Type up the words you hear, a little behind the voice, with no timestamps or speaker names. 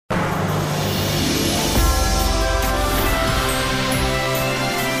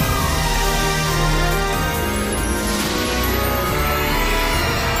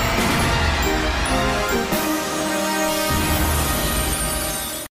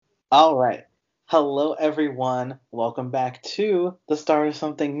All right. Hello, everyone. Welcome back to the start of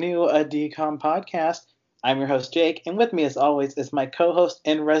something new, a DCOM podcast. I'm your host, Jake, and with me, as always, is my co-host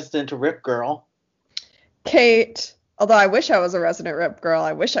and resident Rip Girl. Kate, although I wish I was a resident rip girl,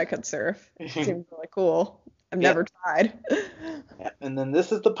 I wish I could surf. Seems really cool. I've never Yep. tried. Yep. And then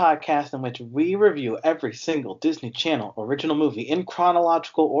this is the podcast in which we review every single Disney Channel original movie in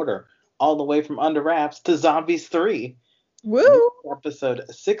chronological order, all the way from Under Wraps to Zombies 3. And this Woo! is episode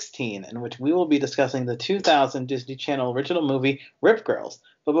 16, in which we will be discussing the 2000 Disney Channel original movie Rip Girls.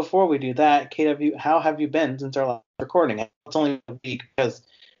 But before we do that, Kate, how have you been since our last recording? It's only a week because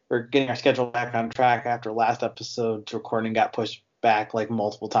we're getting our schedule back on track after last episode's recording got pushed back like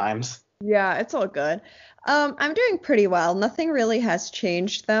multiple times. Yeah, it's all good. I'm doing pretty well. Nothing really has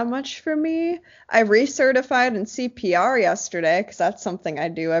changed that much for me. I recertified in CPR yesterday because that's something I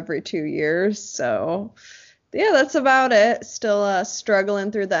do every 2 years. So, yeah, that's about it. Still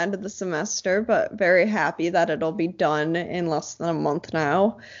struggling through the end of the semester, but very happy that it'll be done in less than a month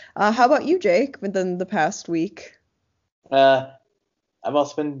now. How about you, Jake, within the past week? Uh, I've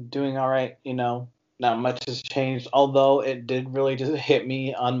also been doing all right, not much has changed, although it did really just hit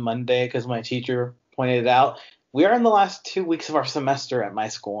me on Monday because my teacher pointed it out. We are in the last 2 weeks of our semester at my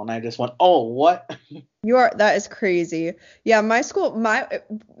school, and I just went, oh, what? That is crazy. Yeah, my school,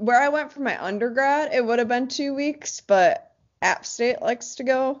 where I went for my undergrad, it would have been 2 weeks, but App State likes to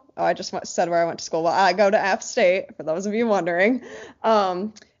go. Oh, I just said where I went to school. Well, I go to App State, for those of you wondering.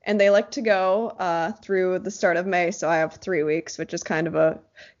 And they like to go through the start of May, so I have 3 weeks, which is kind of a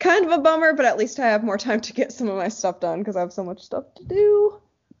bummer, but at least I have more time to get some of my stuff done because I have so much stuff to do.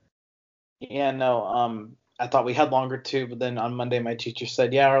 Yeah, no, I thought we had longer too, but then on Monday my teacher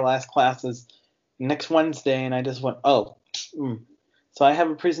said, yeah, our last class is next Wednesday, and I just went, oh. Mm. So I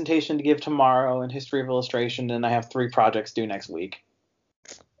have a presentation to give tomorrow in History of Illustration, and I have 3 projects due next week.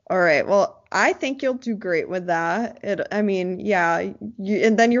 All right. Well, I think you'll do great with that. I mean, yeah,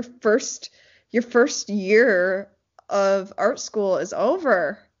 and then your first year of art school is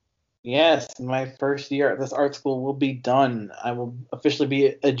over. Yes, my first year at this art school will be done. I will officially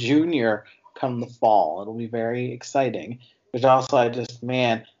be a junior come the fall. It'll be very exciting. But also,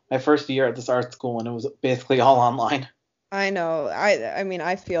 man, my first year at this art school, and it was basically all online. I know. I mean,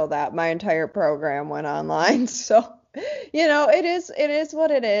 I feel that my entire program went online. So, it is what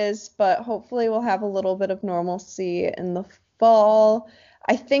it is, but hopefully we'll have a little bit of normalcy in the fall.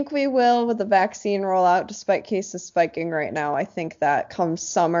 I think we will with the vaccine rollout, despite cases spiking right now. I think that come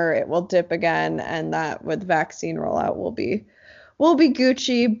summer it will dip again, and that with vaccine rollout will be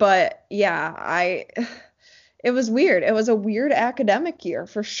Gucci. But yeah, it was weird. It was a weird academic year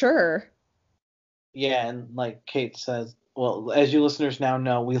for sure. Yeah, and like Kate says, well, as you listeners now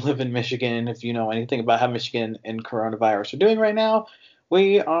know, we live in Michigan, and if you know anything about how Michigan and coronavirus are doing right now,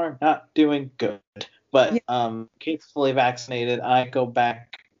 we are not doing good. But Kate's fully vaccinated. I go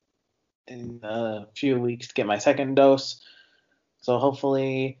back in a few weeks to get my second dose. So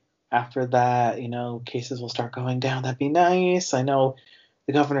hopefully after that, cases will start going down. That'd be nice. I know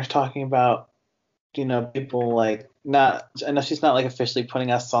the governor's talking about, people like not. I know she's not like officially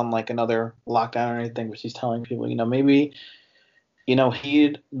putting us on like another lockdown or anything, but she's telling people, maybe,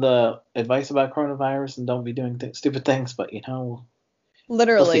 heed the advice about coronavirus and don't be doing stupid things. But we'll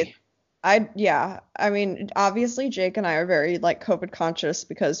Literally, see. yeah. I mean, obviously Jake and I are very like COVID conscious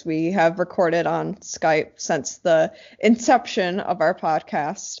because we have recorded on Skype since the inception of our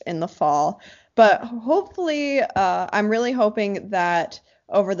podcast in the fall. But hopefully, I'm really hoping that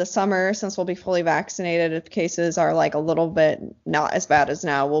over the summer, since we'll be fully vaccinated, if cases are like a little bit not as bad as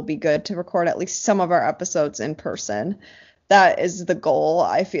now, we'll be good to record at least some of our episodes in person. That is the goal,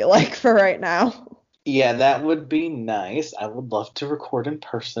 I feel like, for right now. Yeah, that would be nice. I would love to record in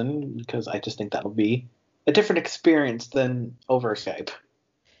person because I just think that'll be a different experience than over Skype.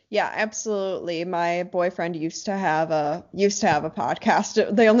 Yeah, absolutely. My boyfriend used to have a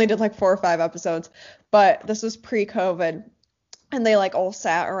podcast. They only did like 4 or 5 episodes, but this was pre-COVID, and they like all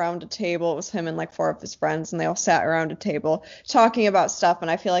sat around a table. It was him and like four of his friends, and they all sat around a table talking about stuff. And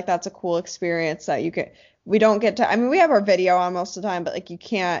I feel like that's a cool experience that we don't get to. I mean, we have our video on most of the time, but like you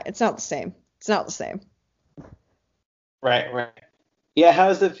can't. It's not the same. It's not the same. Right, right. Yeah, how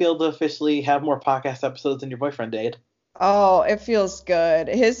does it feel to officially have more podcast episodes than your boyfriend did? Oh, it feels good.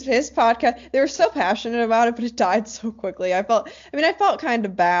 His podcast, they were so passionate about it, but it died so quickly. I felt kind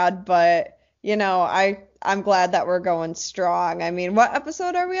of bad, but I'm glad that we're going strong. I mean, what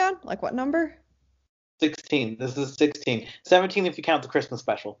episode are we on? Like what number? 16. This is 16. 17 if you count the Christmas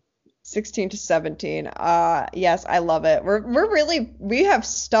special. 16 to 17. Yes, I love it. We have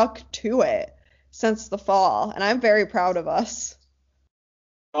stuck to it since the fall, and I'm very proud of us.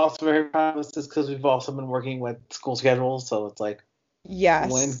 also very proud of this because we've also been working with school schedules, so it's like when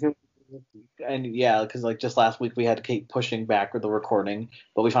Yes. and yeah, because like just last week we had to keep pushing back with the recording,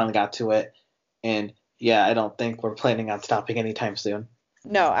 but we finally got to it, and yeah, I don't think we're planning on stopping anytime soon.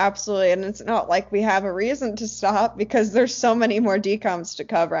 No, absolutely. And it's not like we have a reason to stop because there's so many more decoms to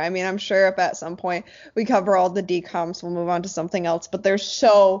cover. I mean, I'm sure if at some point we cover all the decoms, we'll move on to something else, but there's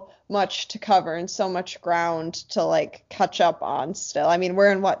so much to cover and so much ground to like catch up on still. I mean,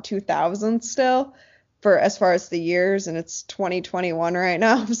 we're in what, 2000 still for as far as the years, and it's 2021 right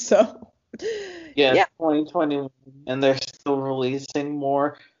now. So, Yeah, yeah. it's 2021, and they're still releasing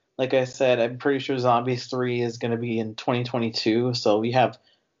more. Like I said, I'm pretty sure Zombies 3 is going to be in 2022, so we have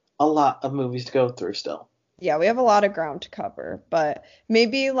a lot of movies to go through still. Yeah, we have a lot of ground to cover, but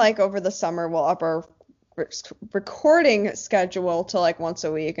maybe like over the summer we'll up our recording schedule to like once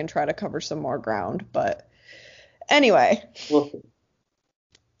a week and try to cover some more ground. But anyway, We'll see.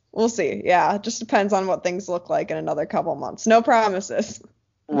 we'll see. Yeah, it just depends on what things look like in another couple months. No promises.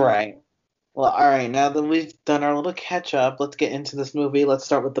 Right. Well, all right, now that we've done our little catch up, let's get into this movie. Let's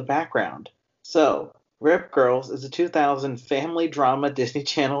start with the background. So, Rip Girls is a 2000 family drama Disney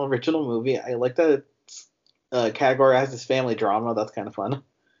Channel original movie. I like that it's categorized as family drama. That's kind of fun.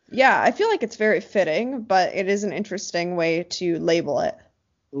 Yeah, I feel like it's very fitting, but it is an interesting way to label it.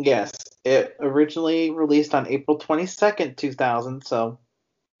 Yes, it originally released on April 22nd, 2000, so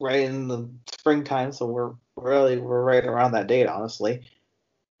right in the springtime, so we're right around that date, honestly.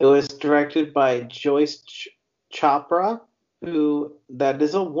 It was directed by Joyce Chopra, who that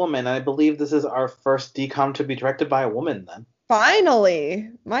is a woman. I believe this is our first decom to be directed by a woman then. Finally,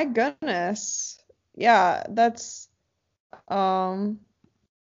 my goodness. Yeah, that's um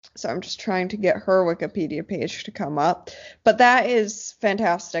so I'm just trying to get her Wikipedia page to come up. But that is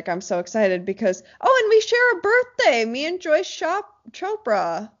fantastic. I'm so excited because and we share a birthday, me and Joyce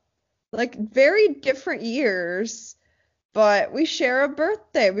Chopra. Like very different years, but we share a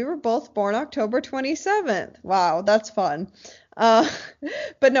birthday. We were both born October 27th. Wow, that's fun. Uh,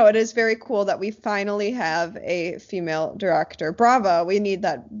 but no, it is very cool that we finally have a female director. Bravo. We need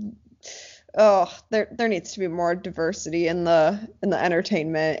that. Oh, there needs to be more diversity in the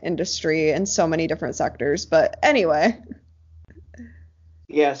entertainment industry in so many different sectors. But anyway,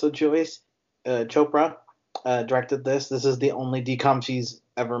 Yeah, so Joyce Chopra directed this. This is the only decom she's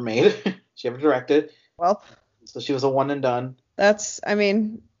ever made. She ever directed. well, So she was a one and done. I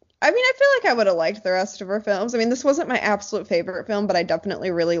mean, I feel like I would have liked the rest of her films. I mean, this wasn't my absolute favorite film, but I definitely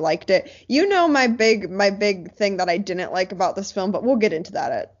really liked it. You know my big thing that I didn't like about this film, but we'll get into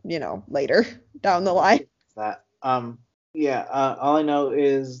that at, later down the line. That yeah, all I know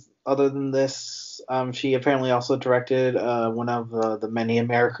is other than this, she apparently also directed one of the many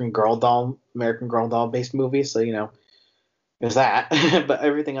American Girl doll based movies. So there's that. But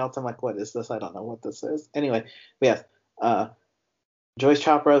everything else, I'm like, what is this? I don't know what this is. Anyway, but yes, uh, Joyce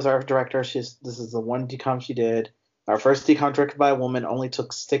Chopra is our director. This is the one decom she did. Our first decom directed by a woman. Only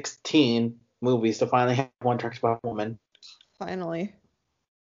took 16 movies to finally have one directed by a woman. Finally.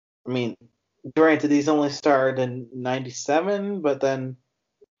 I mean, granted, these only started in '97, but then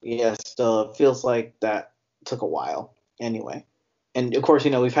yeah, still it feels like that took a while. Anyway, and of course,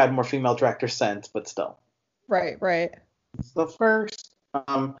 we've had more female directors since, but still. Right, right. So first,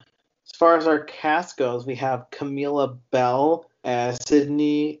 as far as our cast goes, we have Camila Bell as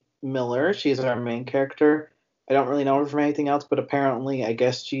Sydney Miller. She's our main character. I don't really know her from anything else, but apparently, I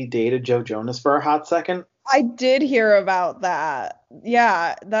guess she dated Joe Jonas for a hot second. I did hear about that.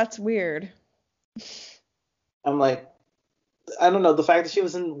 Yeah, that's weird. I'm like, I don't know. The fact that she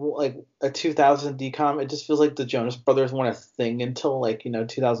was in like a 2000 decom, it just feels like the Jonas Brothers weren't a thing until like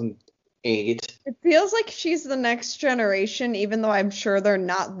 2008. It feels like she's the next generation, even though I'm sure they're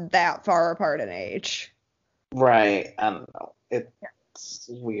not that far apart in age. Right. I don't know. It's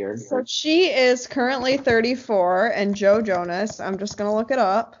weird. So she is currently 34, and Joe Jonas, I'm just gonna look it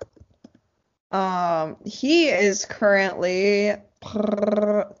up. He is currently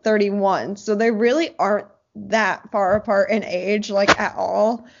 31, so they really aren't that far apart in age, like at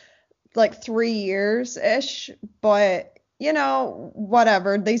all, like 3 years ish. But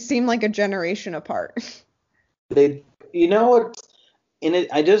whatever. They seem like a generation apart. They, what? In it,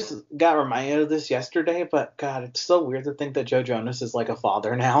 I just got reminded of this yesterday, but God, it's so weird to think that Joe Jonas is like a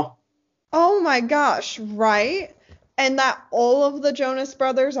father now. Oh my gosh, right? And that all of the Jonas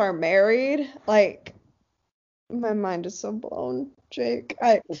brothers are married. Like, my mind is so blown, Jake.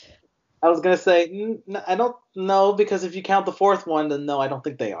 I was gonna say I don't know because if you count the fourth one, then no, I don't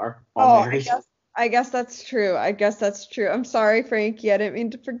think they are all Oh, married. I guess that's true. I guess that's true. I'm sorry, Frankie. I didn't mean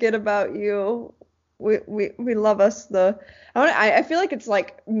to forget about you. We love us the. I feel like it's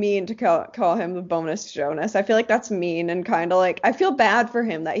like mean to call him the bonus Jonas. I feel like that's mean and kind of like I feel bad for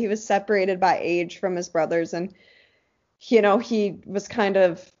him that he was separated by age from his brothers and he was kind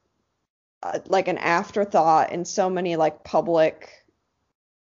of like an afterthought in so many like public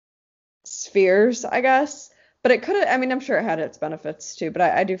spheres, I guess. But it could have, I mean, I'm sure it had its benefits too, but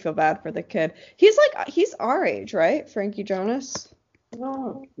I do feel bad for the kid. He's our age, right? Frankie Jonas?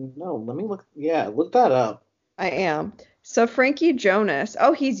 No, no, let me look. Yeah, look that up. I am. So Frankie Jonas.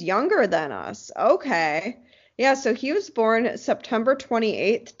 Oh, he's younger than us. Okay. Yeah, so he was born September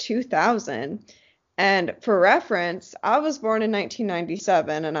 28th, 2000. And for reference, I was born in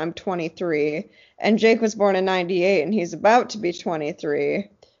 1997 and I'm 23, and Jake was born in 98 and he's about to be 23.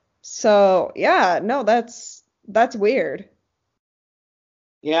 So, yeah, no, that's weird.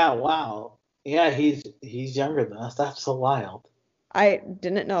 Yeah, wow. Yeah, he's younger than us. That's so wild. I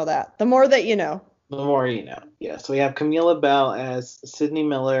didn't know that. The more that you know. The more you know. Yes, we have Camila Bell as Sydney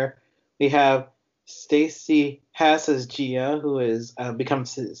Miller. We have Stacey Hass as Gia, who is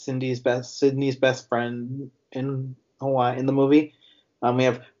becomes Sydney's best friend in Hawaii in the movie. We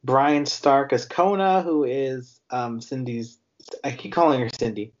have Brian Stark as Kona, who is Cindy's. I keep calling her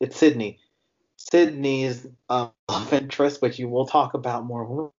Cindy. It's Sydney. Sydney's love interest, which you will talk about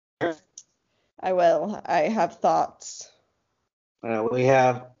more. I will. I have thoughts. We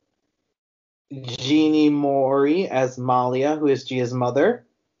have Jeannie Mori as Malia, who is Gia's mother.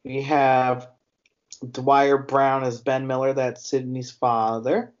 We have Dwyer Brown as Ben Miller, that's Sydney's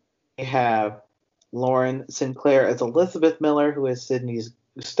father. We have Lauren Sinclair as Elizabeth Miller, who is Sydney's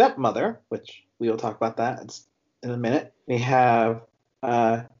stepmother, which we will talk about that in a minute. We have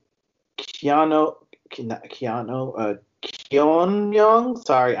Keanu, not Keanu, Keon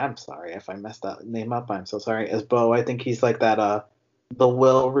Sorry, I'm sorry if I messed that name up. I'm so sorry. As Bo, I think he's like that the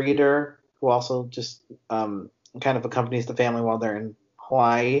will reader who also just kind of accompanies the family while they're in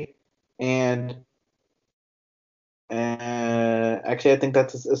Hawaii. And actually, I think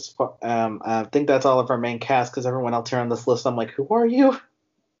I think that's all of our main cast because everyone else here on this list, I'm like, who are you?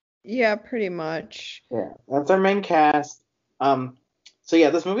 Yeah, pretty much. Yeah, that's our main cast. So yeah,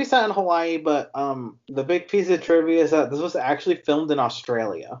 this movie's set in Hawaii, but the big piece of trivia is that this was actually filmed in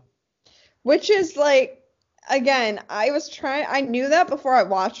Australia. Which is like, again, I knew that before I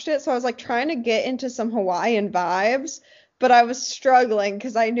watched it, so I was like trying to get into some Hawaiian vibes, but I was struggling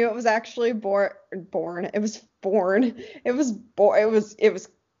because I knew it was actually it was born, it was born, it was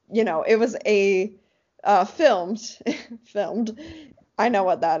a filmed, filmed. I know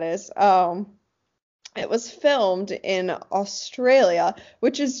what that is. It was filmed in Australia,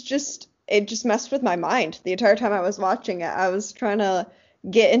 which is it just messed with my mind the entire time I was watching it. I was trying to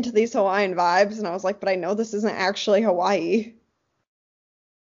get into these Hawaiian vibes, and I was like, but I know this isn't actually Hawaii.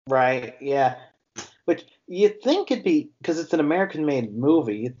 Right, yeah. Which you'd think it'd be, because it's an American-made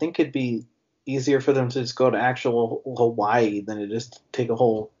movie, you'd think it'd be easier for them to just go to actual Hawaii than to just take a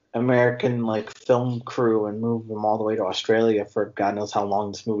whole American like film crew and move them all the way to Australia for God knows how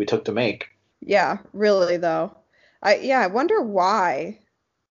long this movie took to make. Yeah, really though. I wonder why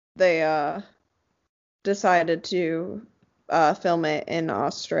they decided to film it in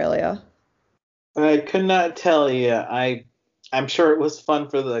Australia. I could not tell you. I'm sure it was fun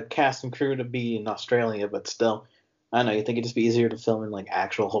for the cast and crew to be in Australia, but still, I don't know. You think it'd just be easier to film in like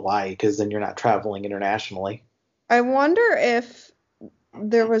actual Hawaii because then you're not traveling internationally. I wonder if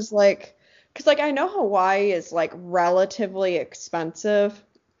there was like, because like I know Hawaii is like relatively expensive.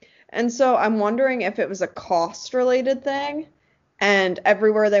 And so I'm wondering if it was a cost related thing and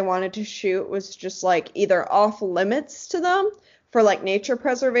everywhere they wanted to shoot was just like either off limits to them for like nature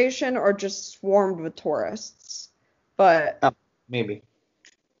preservation or just swarmed with tourists. But Oh, maybe.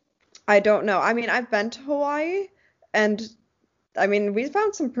 I don't know. I mean, I've been to Hawaii and I mean, we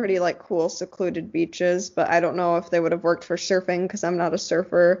found some pretty like cool secluded beaches, but I don't know if they would have worked for surfing because I'm not a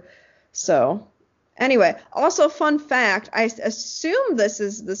surfer. So, anyway, also fun fact, I assume this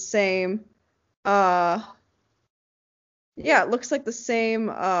is the same uh yeah, it looks like the same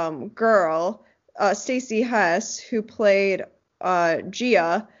girl, Stacey Hess, who played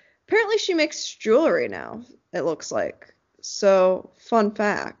Gia. Apparently she makes jewelry now, it looks like. So, fun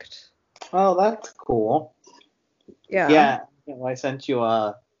fact. Oh, that's cool. Yeah. Yeah, I sent you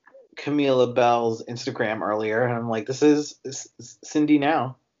Camila Bell's Instagram earlier, and I'm like, this is Cindy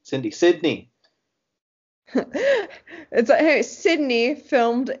now. Sydney. It's like, hey, Sydney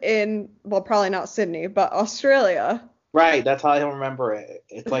filmed in, well, probably not Sydney, but Australia. Right, that's how I remember it.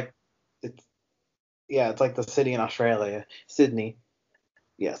 It's yeah, it's like the city in Australia, Sydney.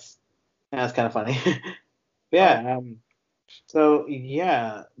 Yes, that's kind of funny. Oh, Yeah. So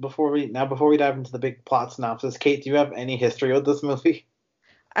yeah, before we dive into the big plot synopsis, Kate, do you have any history with this movie?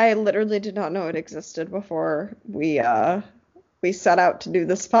 I literally did not know it existed before we set out to do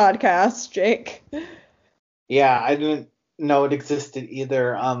this podcast, Jake. Yeah, I didn't know it existed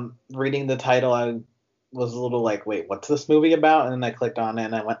either. Reading the title, I was a little like, wait, what's this movie about? And then I clicked on it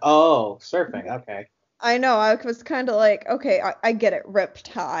and I went, oh, surfing. Okay. I know, I was kind of like, okay, I get it, Rip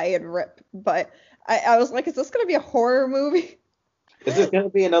Tie and Rip, but I was like, is this gonna be a horror movie? Is this gonna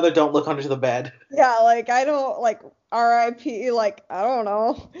be another Don't Look Under the Bed? Yeah, like I don't like RIP, like I don't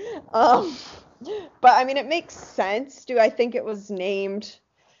know. Um, but I mean, it makes sense. Do I think it was named?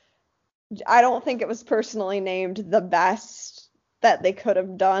 I don't think it was personally named the best that they could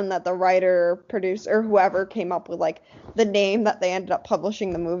have done, that the writer, producer, whoever came up with like the name that they ended up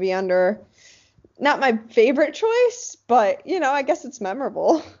publishing the movie under. Not my favorite choice, but I guess it's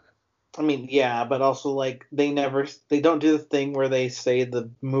memorable. I mean, yeah, but also like they don't do the thing where they say the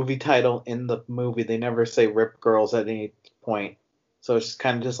movie title in the movie. They never say Rip Girls at any point. So it's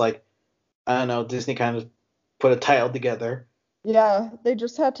kind of just like I don't know, Disney kind of put a title together. Yeah, they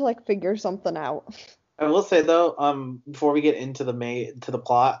just had to like figure something out. I will say though, before we get into the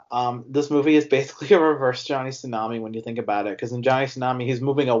plot, this movie is basically a reverse Johnny Tsunami when you think about it, because in Johnny Tsunami he's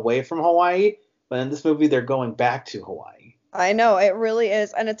moving away from Hawaii, but in this movie they're going back to Hawaii. I know, it really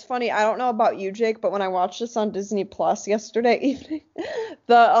is. And it's funny, I don't know about you, Jake, but when I watched this on Disney Plus yesterday evening,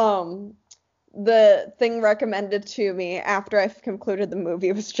 the thing recommended to me after I concluded the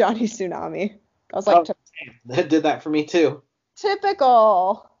movie was Johnny Tsunami. I was like, Oh, it did that for me too.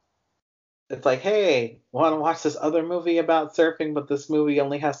 typical. It's like, hey, want to watch this other movie about surfing, but this movie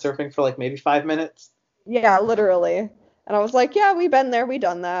only has surfing for like maybe 5 minutes. Yeah, literally. And I was like, yeah, we've been there, we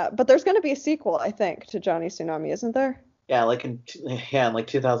done that. But there's going to be a sequel, I think, to Johnny Tsunami, isn't there? Yeah, in like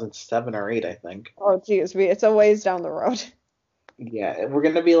 2007 or 8, I think. Oh, geez, it's a ways down the road. Yeah, we're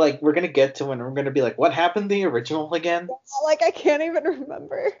gonna get to it and we're gonna be like, what happened to the original again? Like, I can't even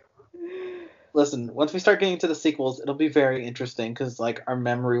remember. Listen, once we start getting to the sequels, it'll be very interesting because like our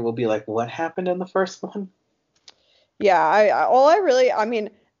memory will be like, what happened in the first one? Yeah, I mean,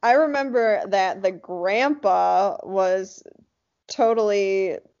 I remember that the grandpa was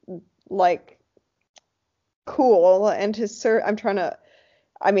totally like cool and I'm trying to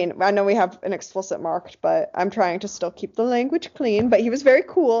I mean, I know we have an explicit marked, but I'm trying to still keep the language clean, but he was very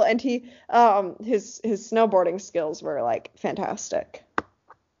cool and his snowboarding skills were like fantastic.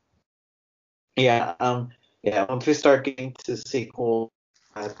 Yeah, yeah. Once we start getting to the sequel,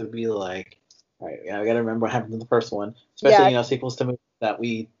 I have to be like, all right, yeah, I gotta remember what happened in the first one, especially Yeah, sequels to movies that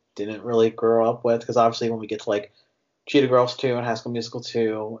we didn't really grow up with, because obviously when we get to like Cheetah Girls 2 and High School Musical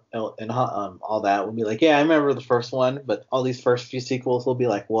 2 and all that, we'll be like, yeah, I remember the first one, but all these first few sequels will be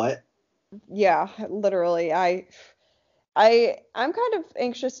like, what? yeah, literally. I'm kind of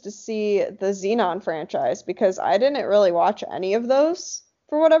anxious to see the Xenon franchise because I didn't really watch any of those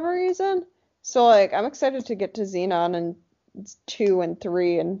for whatever reason. So like I'm excited to get to Xenon and 2 and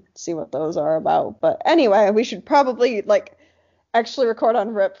 3 and see what those are about. But anyway, we should probably like actually record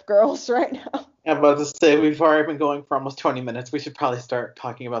on Rip Girls right now. I'm about to say we've already been going for almost 20 minutes. We should probably start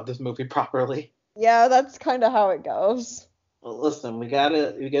talking about this movie properly. Yeah, that's kind of how it goes. Well, listen, we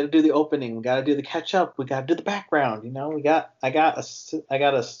gotta do the opening. We gotta do the catch up. We gotta do the background. I got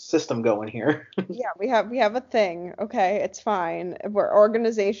a system going here. Yeah, we have a thing. Okay, it's fine. Where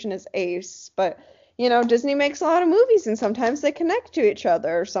organization is ace, but Disney makes a lot of movies and sometimes they connect to each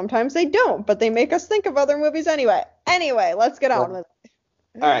other, sometimes they don't, but they make us think of other movies anyway. Anyway, let's get on with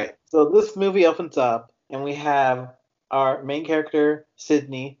All it. right, so this movie opens up, and we have our main character,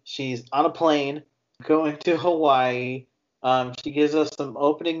 Sydney. She's on a plane going to Hawaii. She gives us some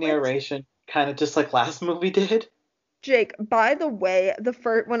opening Which, narration, kind of just like last movie did. Jake, by the way, the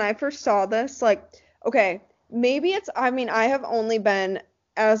first when I first saw this, like, okay, maybe I mean, I have only been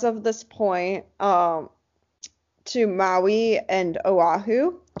as of this point to Maui and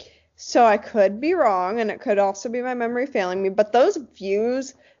Oahu. So I could be wrong, and it could also be my memory failing me, but those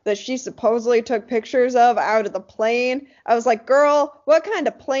views that she supposedly took pictures of out of the plane, I was like, girl, what kind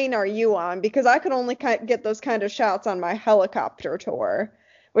of plane are you on? Because I could only get those kind of shots on my helicopter tour,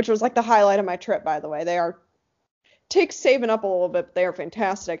 which was like the highlight of my trip, by the way. They are takes saving up a little bit, but they are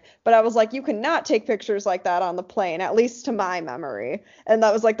fantastic. But I was like, you cannot take pictures like that on the plane, at least to my memory. And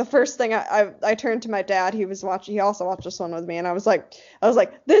that was like the first thing I turned to my dad. He also watched this one with me, and I was like,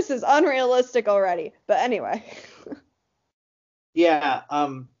 this is unrealistic already. But anyway. Yeah,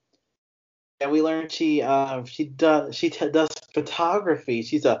 yeah, we learned she does photography.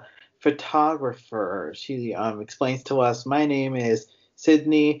 She's a photographer. She explains to us, my name is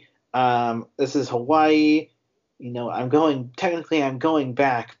Sydney. This is Hawaii. I'm going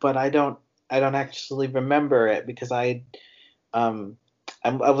back, but I don't actually remember it because um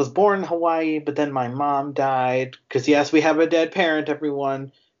I was born in Hawaii, but then my mom died. Because yes, we have a dead parent,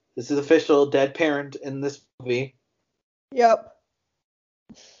 everyone. This is official, dead parent in this movie. Yep.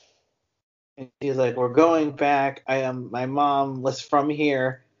 And he's like, we're going back. My mom was from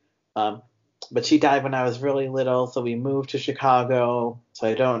here, um, but she died when I was really little, so we moved to Chicago. So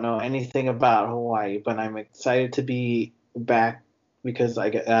I don't know anything about Hawaii, but I'm excited to be back because I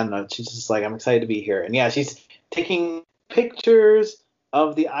don't know. She's just like, I'm excited to be here, and yeah, she's taking pictures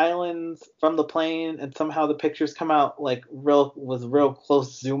of the islands from the plane, and somehow the pictures come out like real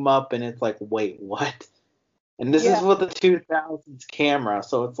close zoom up, and it's like, wait, what? And this is Yeah. with the 2000s camera,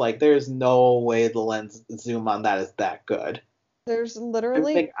 so it's like there's no way the lens zoom on that is that good. There's I don't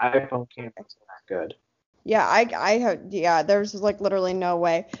literally think iPhone cameras are that good. Yeah, I have, yeah, there's like literally no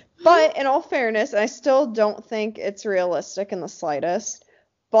way. But in all fairness, I still don't think it's realistic in the slightest.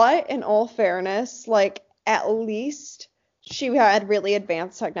 But in all fairness, like at least she had really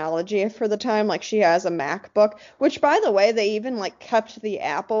advanced technology for the time. Like she has a MacBook, which by the way, they even like kept the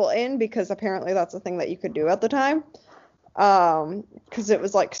Apple in because apparently that's a thing that you could do at the time. Because it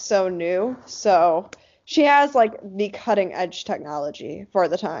was like so new. So she has like the cutting edge technology for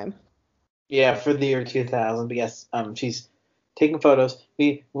the time. Yeah, for the year 2000. But yes, she's taking photos.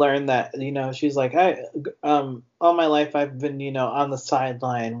 We learned that she's like all my life I've been on the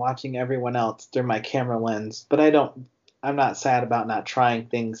sideline watching everyone else through my camera lens, but I'm not sad about not trying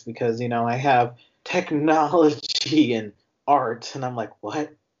things because I have technology and art, and I'm like,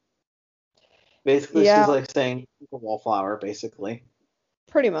 what? Basically, she's Yeah, like saying a wallflower, basically.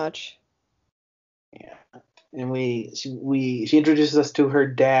 pretty much. Yeah. And she introduces us to her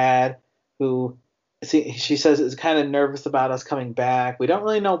dad, who she says is kind of nervous about us coming back. We don't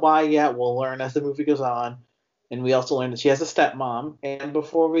really know why yet. We'll learn as the movie goes on. And we also learn that she has a stepmom. And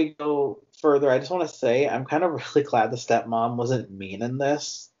before we go further, I just want to say I'm kind of really glad the stepmom wasn't mean in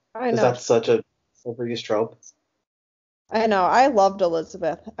this, I because know. that's such a overused trope. I know. I loved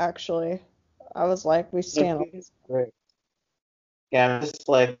Elizabeth, actually. I was like, we Like, stand. she's great. Yeah, I'm just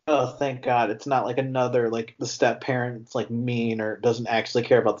like, oh, thank God, it's not like another like the step parent's like mean or doesn't actually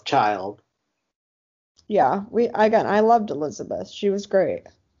care about the child. Yeah, I loved Elizabeth. She was great.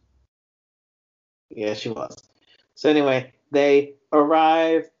 Yeah, she was. So anyway, they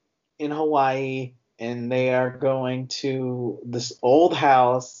arrive in Hawaii and they are going to this old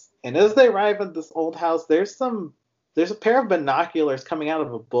house. And as they arrive at this old house, there's a pair of binoculars coming out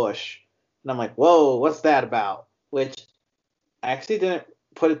of a bush. And I'm like, whoa, what's that about? Which I actually didn't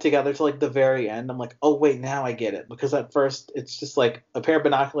put it together till like the very end. I'm like, oh wait, now I get it. Because at first it's just like a pair of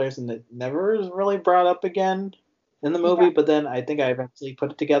binoculars and it never is really brought up again in the Yeah. movie. But then I think I eventually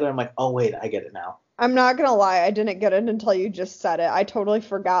put it together. I'm like, oh wait, I get it now. I'm not gonna lie, I didn't get it until you just said it. I totally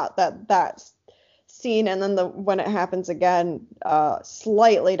forgot that scene, and then the when it happens again,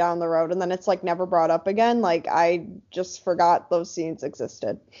 slightly down the road, and then it's like never brought up again. Like I just forgot those scenes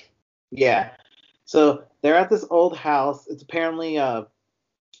existed. Yeah. So they're at this old house. It's apparently part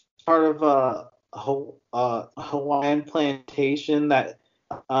of a Hawaiian plantation that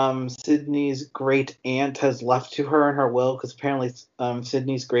Sydney's great aunt has left to her in her will, because apparently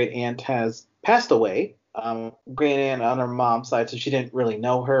Sydney's great aunt has passed away. Great aunt on her mom's side, so she didn't really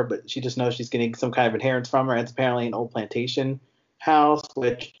know her, but she just knows she's getting some kind of inheritance from her. It's apparently an old plantation house,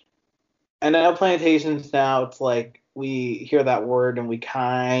 which I know plantations now, it's like we hear that word and we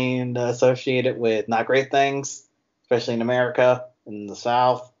kind of associate it with not great things, especially in America, in the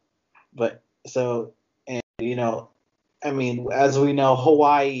South. But so, and I mean, as we know,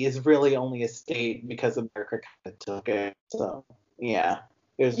 Hawaii is really only a state because America kind of took it. So, yeah,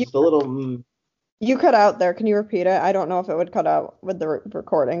 You there's a little. you cut out there. Can you repeat it? I don't know if it would cut out with the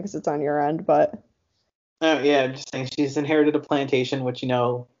recording because it's on your end, but Oh, yeah, just saying she's inherited a plantation, which, in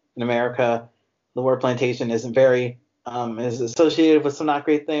America, the word plantation isn't very, is associated with some not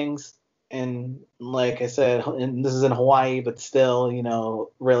great things. And like I said, and this is in Hawaii, but still,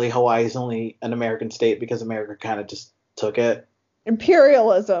 really Hawaii is only an American state because America kind of just took it.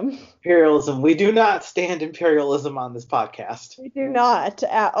 imperialism. Imperialism. We do not stand imperialism on this podcast. We do not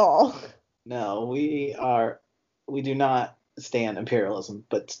at all. No, we do not stand imperialism.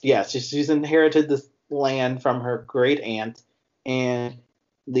 But yes, she's inherited this land from her great aunt, and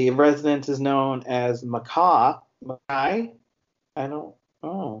the residence is known as Makai. I don't.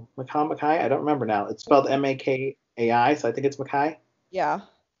 Oh, Makai. I don't remember now. It's spelled Makai, so I think it's Makai. Yeah.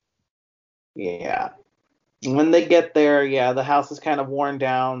 Yeah. When they get there, yeah, the house is kind of worn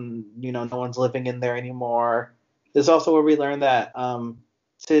down. No one's living in there anymore. This is also where we learn that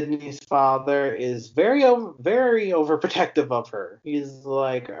Sydney's father is very overprotective of her. He's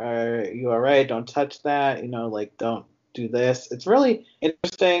like, "Are you all right? Don't touch that. Like don't do this." It's really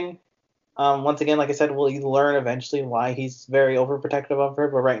interesting. Once again, like I said, we'll learn eventually why he's very overprotective of her,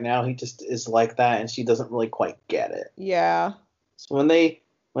 but right now he just is like that, and she doesn't really quite get it. Yeah. So when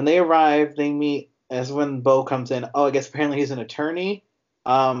they arrive, they meet as when Bo comes in. Oh, I guess apparently he's an attorney.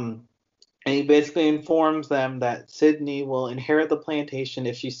 Um, and he basically informs them that Sydney will inherit the plantation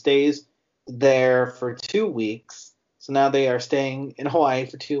if she stays there for 2 weeks. So now they are staying in Hawaii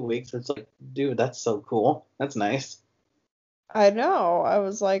for 2 weeks. It's like, dude, that's so cool. That's nice. I know. I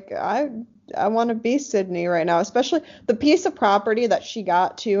was like, I want to be Sydney right now, especially the piece of property that she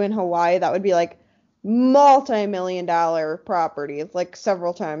got to in Hawaii. That would be like multi-million dollar property, like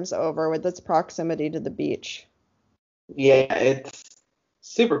several times over with its proximity to the beach. Yeah, it's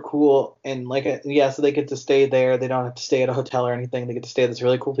super cool. And like, yeah, so they get to stay there. They don't have to stay at a hotel or anything. They get to stay at this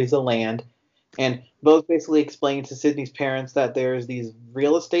really cool piece of land. And both basically explain to Sydney's parents that there's these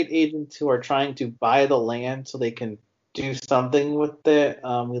real estate agents who are trying to buy the land so they can do something with it.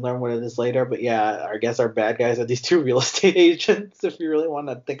 We learn what it is later, but yeah, I guess our bad guys are these two real estate agents, if you really want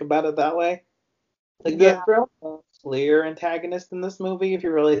to think about it that way. Like Yeah. the real clear antagonist in this movie, if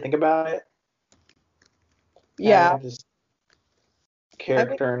you really think about it, kind Yeah. of just I mean,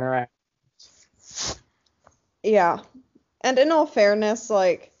 character interaction. yeah. And in all fairness,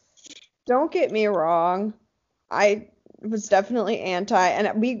 like, don't get me wrong. I was definitely anti, and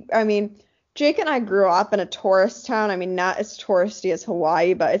I mean, Jake and I grew up in a tourist town. I mean, not as touristy as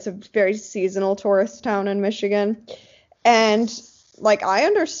Hawaii, but it's a very seasonal tourist town in Michigan. And like, I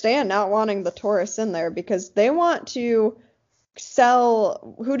understand not wanting the tourists in there because they want to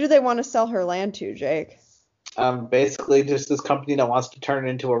sell. Who do they want to sell her land to, Jake? Basically, just this company that wants to turn it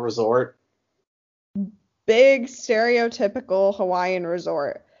into a resort. Big stereotypical Hawaiian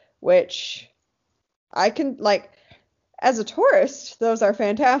resort, which I can like. As a tourist, those are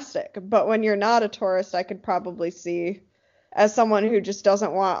fantastic. But when you're not a tourist, I could probably see, as someone who just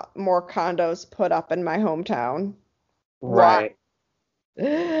doesn't want more condos put up in my hometown, why? Right.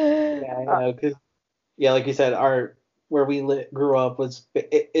 Yeah, I know. Cause yeah, like you said, our where we grew up was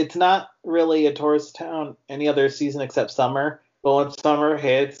it's not really a tourist town any other season except summer. But when summer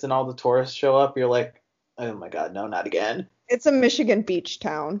hits and all the tourists show up, you're like, oh my god, no, not again. It's a Michigan beach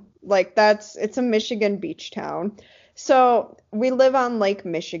town. It's a Michigan beach town. So we live on Lake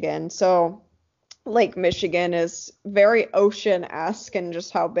Michigan. So Lake Michigan is very ocean-esque in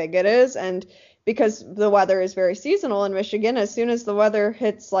just how big it is. And because the weather is very seasonal in Michigan, as soon as the weather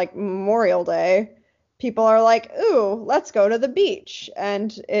hits like Memorial Day, people are like, ooh, let's go to the beach.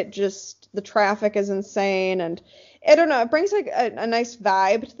 And the traffic is insane. And I don't know, it brings like a nice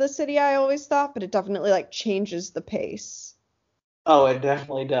vibe to the city, I always thought, but it definitely like changes the pace. Oh, it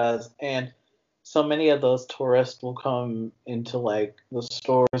definitely does. And so many of those tourists will come into like the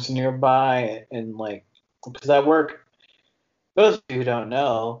stores nearby and like because I work. Those of you who don't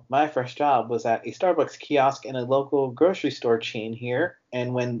know, my first job was at a Starbucks kiosk in a local grocery store chain here.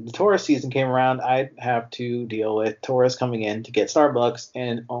 And when the tourist season came around, I'd have to deal with tourists coming in to get Starbucks.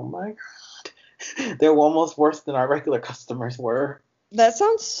 And oh my God, they were almost worse than our regular customers were. That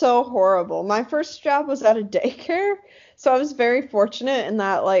sounds so horrible. My first job was at a daycare, so I was very fortunate in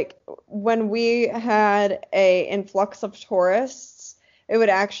that like when we had a influx of tourists, it would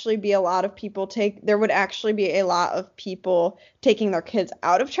actually be a lot of people take there would actually be a lot of people taking their kids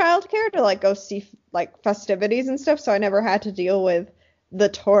out of childcare to like go see like festivities and stuff, so I never had to deal with the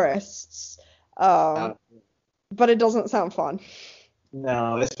tourists. Uh, Um, but it doesn't sound fun.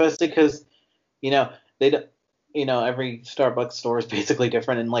 no, especially because you know they don't. Every Starbucks store is basically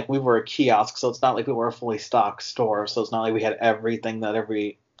different, and like we were a kiosk, so it's not like we were a fully stocked store. So it's not like we had everything that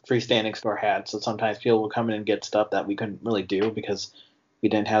every freestanding store had. So sometimes people would come in and get stuff that we couldn't really do because we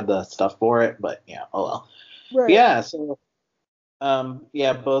didn't have the stuff for it. But yeah, oh well. But Right. yeah, so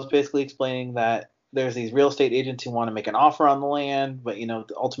yeah, Bo's basically explaining that there's these real estate agents who want to make an offer on the land, but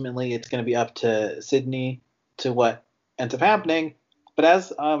ultimately it's going to be up to Sydney to what ends up happening. But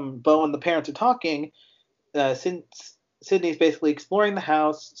as Bo and the parents are talking, since Sydney's basically exploring the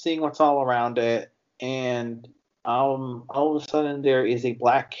house, seeing what's all around it, and all of a sudden there is a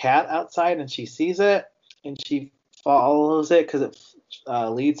black cat outside, and she sees it, and she follows it because it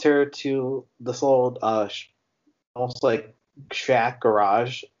leads her to this old almost like shack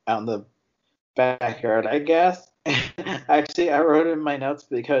garage out in the backyard, I guess. Actually, I wrote it in my notes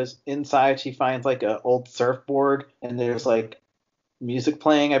because inside she finds like an old surfboard and there's like music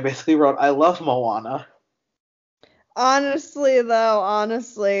playing. I basically wrote, "I love Moana." Honestly, though,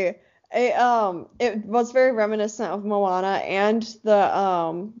 honestly. It was very reminiscent of Moana, and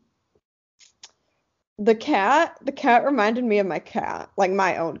the cat reminded me of my cat, like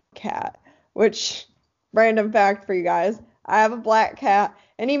my own cat, which, random fact for you guys, I have a black cat,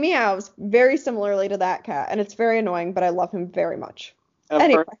 and he meows very similarly to that cat, and it's very annoying, but I love him very much. At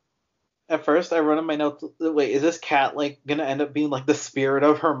Anyway, first, at first, I wrote in my notes, wait, is this cat like gonna end up being like the spirit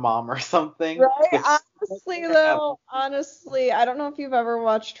of her mom or something? Which right? Honestly, though, honestly, I don't know if you've ever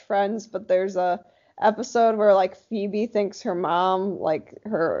watched Friends, but there's a episode where like Phoebe thinks her mom, like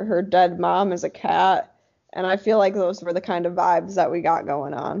her dead mom, is a cat, and I feel like those were the kind of vibes that we got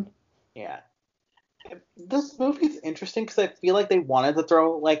going on. yeah. This movie's interesting because I feel like they wanted to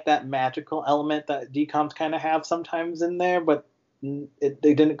throw like that magical element that DComs kind of have sometimes in there, but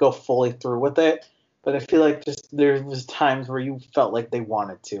they didn't go fully through with it. But I feel like just there was times where you felt like they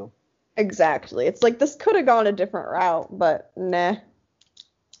wanted to. Exactly. It's like this could have gone a different route, but nah.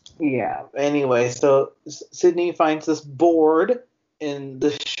 Yeah. Anyway, so Sydney finds this board in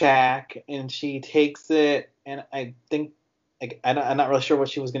the shack, and she takes it, and I think like I'm not really sure what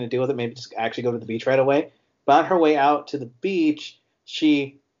she was gonna do with it. Maybe just actually go to the beach right away. But on her way out to the beach,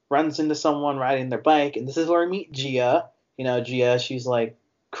 she runs into someone riding their bike, and this is where we meet Gia. Gia, she's like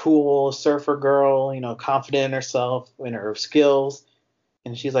cool surfer girl, confident in herself and her skills.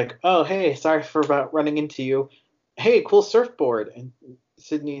 And she's like, "Oh, hey, sorry for about running into you. Hey, cool surfboard." And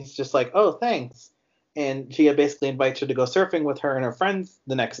Sydney's just like, "Oh, thanks." And Gia basically invites her to go surfing with her and her friends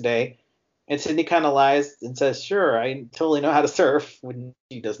the next day. And Sydney kind of lies and says, "Sure, I totally know how to surf," when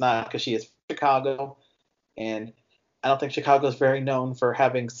she does not because she is from Chicago. And I don't think Chicago is very known for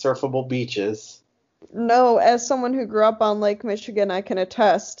having surfable beaches. No, as someone who grew up on Lake Michigan, I can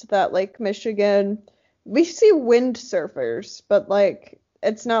attest that Lake Michigan, we see windsurfers, but like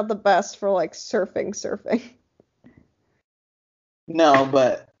it's not the best for like surfing. No,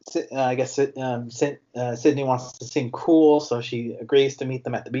 but I guess Sydney wants to seem cool, so she agrees to meet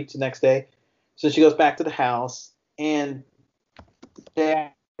them at the beach the next day. So she goes back to the house, and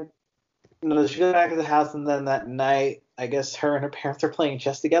Dad, she goes back to the house, and then that night, I guess her and her parents are playing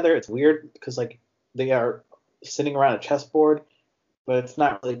chess together. It's weird because like they are sitting around a chessboard, but it's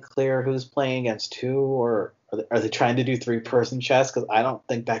not really clear who's playing against who, or are they trying to do three-person chess? Because I don't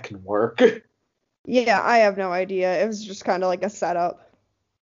think that can work. Yeah, I have no idea. It was just kind of like a setup.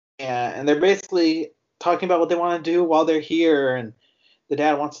 Yeah, and they're basically talking about what they want to do while they're here, and the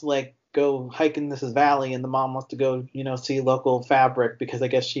dad wants to like go hike in this valley, and the mom wants to go, see local fabric because I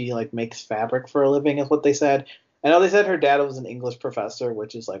guess she like makes fabric for a living, is what they said. I know they said her dad was an English professor,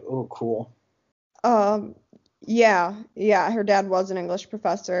 which is like, oh, cool. Um, yeah, her dad was an English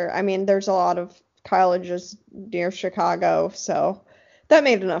professor. I mean, there's a lot of colleges near Chicago, so that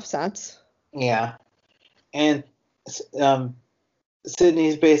made enough sense. Yeah, and um,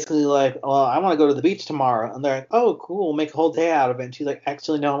 Sydney's basically like, well, I want to go to the beach tomorrow. And they're like, oh, cool, we'll make a whole day out of it. And she's like,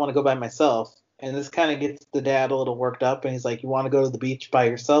 actually, no, I want to go by myself. And this kind of gets the dad a little worked up. And he's like, you want to go to the beach by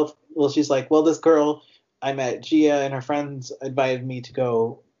yourself? Well, she's like, well, this girl I met, Gia, and her friends invited me to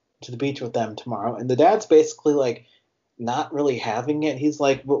go to the beach with them tomorrow. And the dad's basically like, not really having it. He's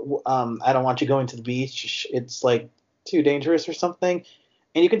like, I don't want you going to the beach. It's like too dangerous or something.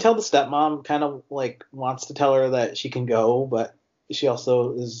 And you can tell the stepmom kind of like wants to tell her that she can go, but she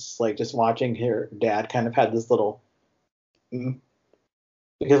also is like just watching her dad kind of had this little mm,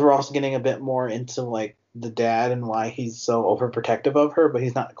 because we're also getting a bit more into like the dad and why he's so overprotective of her, but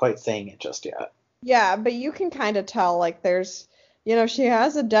he's not quite saying it just yet. Yeah, but you can kind of tell like she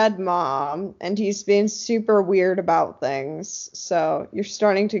has a dead mom and he's being super weird about things. So you're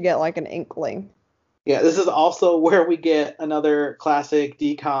starting to get like an inkling. Yeah, this is also where we get another classic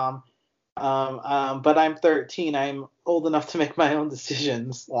decom. But I'm 13. I'm old enough to make my own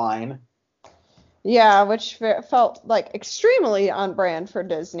decisions line. Yeah, which felt like extremely on brand for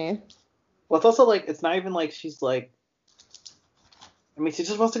Disney. Well, it's also like it's not even like she's like. I mean, she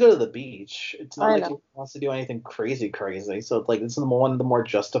just wants to go to the beach. It's not I like she know. wants to do anything crazy, crazy. So it's like this is one of the more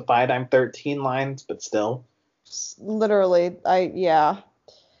justified I'm 13 lines, but still. Literally, yeah.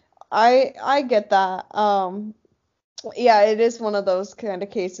 I get that. Yeah, it is one of those kind of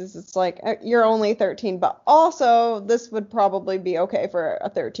cases. It's like you're only 13, but also this would probably be okay for a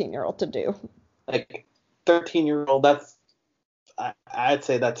 13-year-old to do. Like 13-year-old, I'd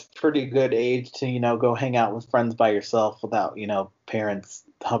say that's pretty good age to go hang out with friends by yourself without parents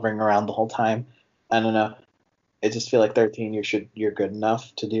hovering around the whole time. I don't know. I just feel like 13 you're good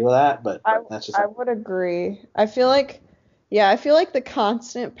enough to do that, but I that's just I would agree. I feel like the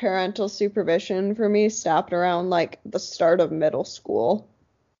constant parental supervision for me stopped around like the start of middle school.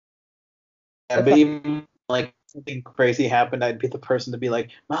 yeah, If but I, even like something crazy happened, I'd be the person to be like,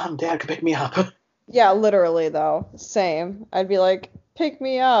 Mom, Dad, come pick me up. Yeah, literally though. Same. I'd be like, pick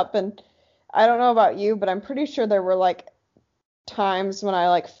me up. And I don't know about you, but I'm pretty sure there were like times when I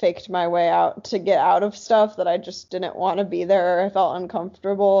like faked my way out to get out of stuff that I just didn't want to be there or I felt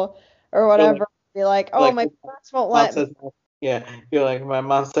uncomfortable or You're like, whatever. Be like, oh, like my parents won't mom let me. says, yeah, you're like, my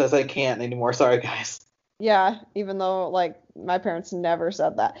mom says I can't anymore. Sorry, guys. Yeah, even though like my parents never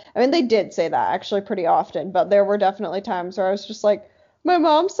said that. I mean, they did say that actually pretty often, but there were definitely times where I was just like, my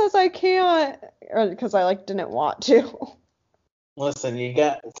mom says I can't, or because I like didn't want to. Listen,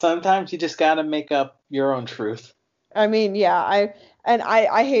 sometimes you just gotta make up your own truth. I mean, yeah,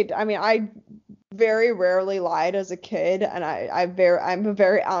 I hate, I mean, I very rarely lied as a kid, and I'm a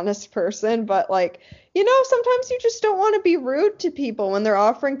very honest person, but like, sometimes you just don't want to be rude to people when they're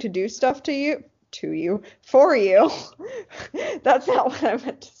offering to do stuff for you. That's not what I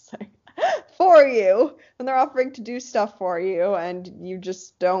meant to say. For you, when they're offering to do stuff for you, and you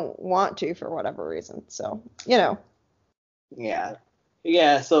just don't want to for whatever reason. So, Yeah.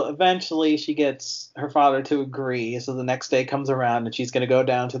 Yeah, so eventually she gets her father to agree. So the next day comes around and she's gonna go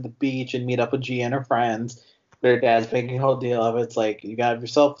down to the beach and meet up with Gia and her friends. Their dad's making a whole deal of it. It's like, you got your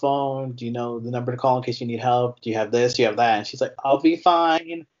cell phone? Do you know the number to call in case you need help? Do you have this? Do you have that? And she's like, I'll be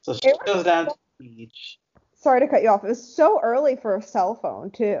fine. So she it goes down was to the beach. sorry to cut you off. It was so early for a cell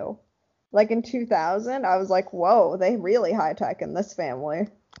phone, too. Like in 2000, I was like, whoa, they really high tech in this family.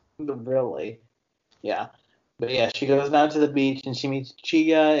 Really? Yeah. But yeah, she goes down to the beach and she meets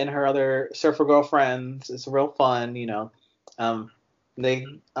Chia and her other surfer girlfriends. It's real fun, you know. Um, they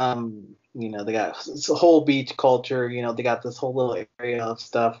they got this whole beach culture. You know, they got this whole little area of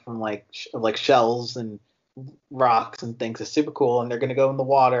stuff from like shells and rocks and things. It's super cool. And they're gonna go in the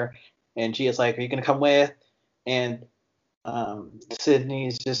water. And Chia's like, "Are you gonna come with?" And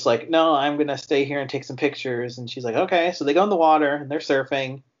Sydney's just like, "No, I'm gonna stay here and take some pictures." And she's like, "Okay." So they go in the water and they're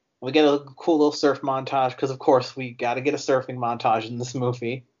surfing. We get a cool little surf montage because, of course, we got to get a surfing montage in this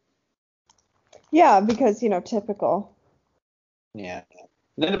movie. Yeah, because, typical. Yeah.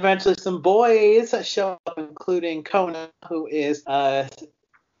 And then eventually some boys show up, including Kona, who is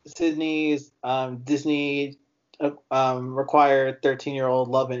Sydney's Disney required 13-year-old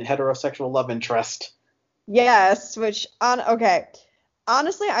heterosexual love interest. Yes, okay.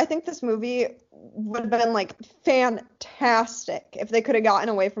 Honestly, I think this movie would have been like fantastic if they could have gotten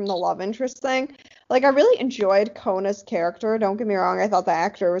away from the love interest thing. Like I really enjoyed Kona's character. Don't get me wrong, I thought the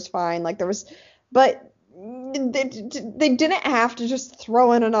actor was fine. But they didn't have to just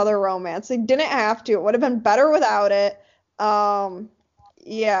throw in another romance. They didn't have to. It would have been better without it. Um,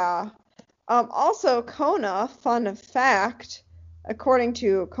 yeah. Also, Kona, fun fact, according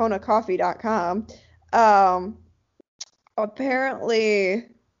to KonaCoffee.com, um, apparently,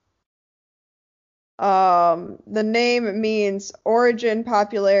 the name means origin,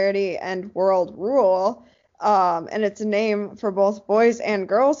 popularity, and world rule. And it's a name for both boys and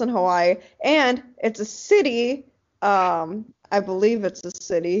girls in Hawaii. And it's a city. I believe it's a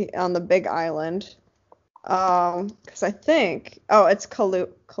city on the Big Island. Because I think, it's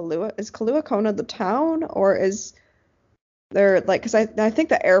Kailua. Is Kailua Kona the town, or is there like? Because I think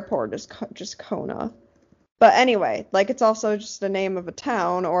the airport is just Kona. But anyway, like it's also just the name of a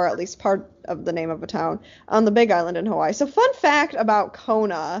town, or at least part of the name of a town on the Big Island in Hawaii. So fun fact about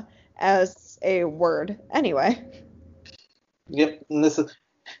Kona as a word. Anyway, Yep, and this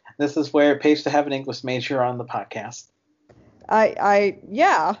is where it pays to have an English major on the podcast.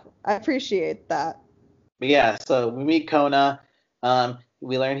 yeah, I appreciate that. But yeah, so we meet Kona.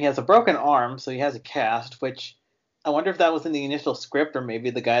 We learn he has a broken arm, so he has a cast, which I wonder if that was in the initial script or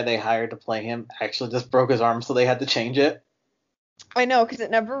maybe the guy they hired to play him actually just broke his arm, so they had to change it. I know, because it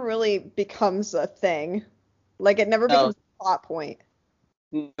never really becomes a thing. Like it never No, becomes a plot point.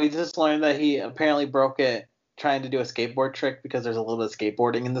 we just learned that he apparently broke it trying to do a skateboard trick because there's a little bit of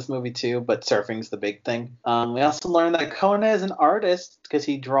skateboarding in this movie too, but surfing's the big thing. We also learned that Kona is an artist because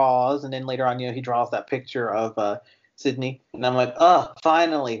he draws, and then later on, he draws that picture of Sydney, and I'm like, oh,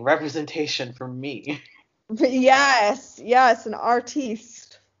 finally representation for me. But yes, an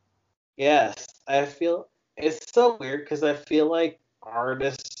artiste. Yes, I feel it's so weird because I feel like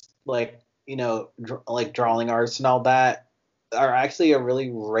artists, like like drawing artists and all that, are actually a really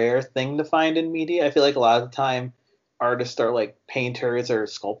rare thing to find in media. I feel like a lot of the time, artists are like painters or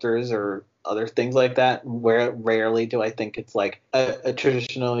sculptors or other things like that. Where rarely do I think it's like a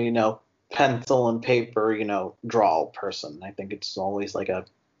traditional, pencil and paper, draw person. I think it's always like a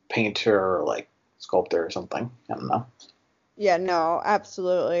painter or like sculptor or something. I don't know. Yeah, no,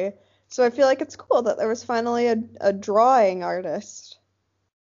 absolutely. So I feel like it's cool that there was finally a drawing artist.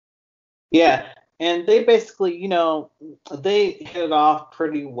 Yeah, And they basically, they hit it off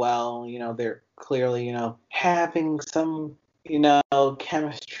pretty well. They're clearly, having some,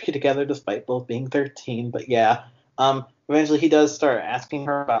 chemistry together despite both being 13. But yeah, eventually he does start asking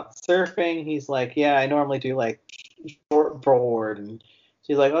her about surfing. He's like, yeah, I normally do like shortboard. And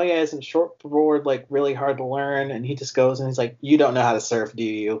she's like, oh yeah, isn't shortboard like really hard to learn? And he just goes and he's like, you don't know how to surf, do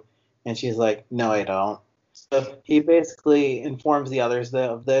you? And she's like, no, I don't. So he basically informs the others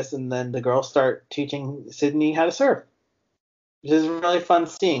of this, and then the girls start teaching Sydney how to surf, which is a really fun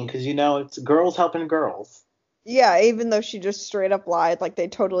scene because it's girls helping girls. Yeah, even though she just straight up lied, like they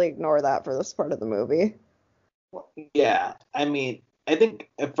totally ignore that for this part of the movie. Yeah, I mean, I think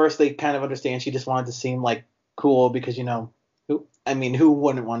at first they kind of understand she just wanted to seem like cool because who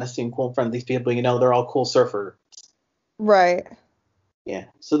wouldn't want to seem cool in front of these people? They're all cool surfers. Right. Yeah,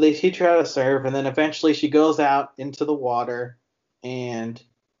 so they teach her how to surf, and then eventually she goes out into the water, and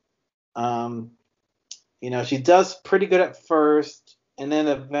um, she does pretty good at first, and then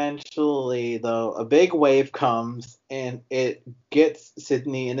eventually, though, a big wave comes and it gets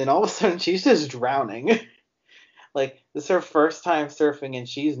Sydney, and then all of a sudden she's just drowning. Like, this is her first time surfing, and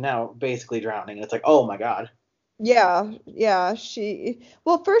she's now basically drowning. And it's like, oh my god. Yeah, yeah,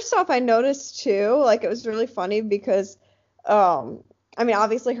 well, first off, I noticed too, like it was really funny because I mean,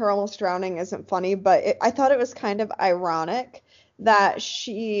 obviously her almost drowning isn't funny, but I thought it was kind of ironic that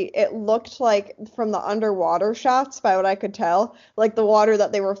it looked like from the underwater shots, by what I could tell, like the water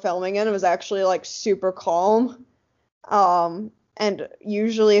that they were filming in was actually like super calm. And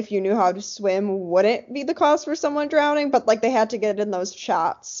usually if you knew how to swim, wouldn't be the cause for someone drowning, but like they had to get in those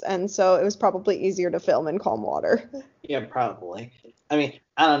shots, and so it was probably easier to film in calm water. Yeah, probably. I mean,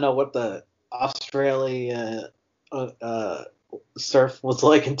 I don't know what the Australia surf was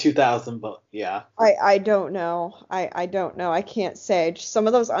like in 2000, but yeah. I don't know. I don't know. I can't say. Just some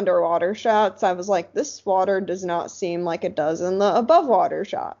of those underwater shots, I was like, this water does not seem like it does in the above water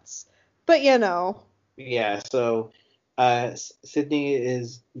shots. But Yeah, so Sydney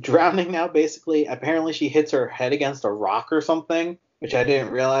is drowning now, basically. Apparently, she hits her head against a rock or something, which I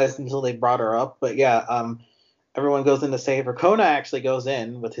didn't realize until they brought her up. But yeah, everyone goes in to save her. Kona actually goes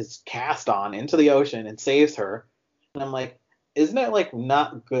in with his cast on into the ocean and saves her. And I'm like, isn't it like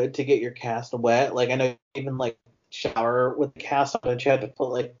not good to get your cast wet? Like I know you even like shower with the cast on, but you had to put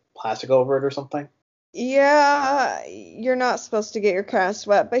like plastic over it or something. yeah, you're not supposed to get your cast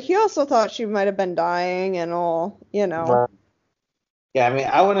wet, but he also thought she might have been dying and all. Right. Yeah, I mean,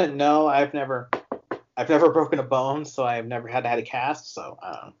 I wouldn't know. I've never broken a bone, so I've never had to have a cast. So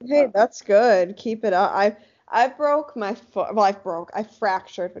Hey, that's good. Keep it up. I broke my foot. Well, I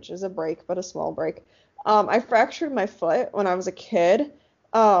fractured, which is a break, but a small break. I fractured my foot when I was a kid.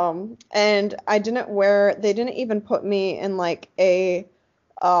 And they didn't even put me in like a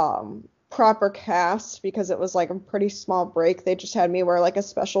proper cast because it was like a pretty small break. They just had me wear like a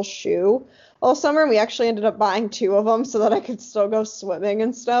special shoe all summer. And we actually ended up buying two of them so that I could still go swimming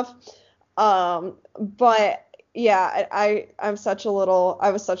and stuff. But yeah, I was such a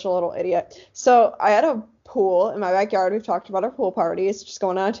little idiot. So I had a pool in my backyard. We've talked about our pool parties. Just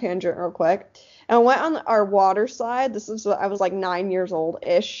going on a tangent real quick. And I went on our water slide. I was like 9 years old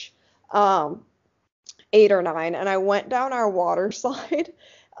ish, 8 or 9, and I went down our water slide.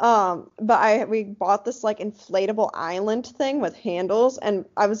 But we bought this like inflatable island thing with handles, and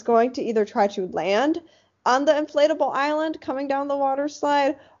I was going to either try to land on the inflatable island coming down the water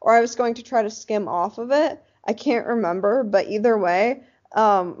slide, or I was going to try to skim off of it. I can't remember, but either way,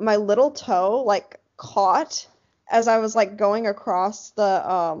 my little toe like caught as I was like going across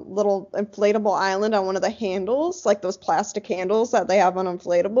the little inflatable island on one of the handles, like those plastic handles that they have on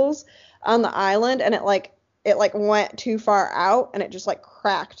inflatables on the island, and it went too far out and it just like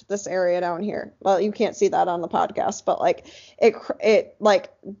cracked this area down here. Well, you can't see that on the podcast, but like it like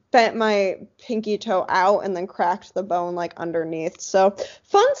bent my pinky toe out and then cracked the bone like underneath. So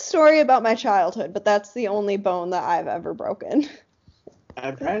fun story about my childhood, but that's the only bone that I've ever broken.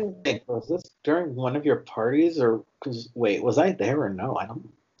 I'm trying to think. Was this during one of your parties, or wait, was I there or no? I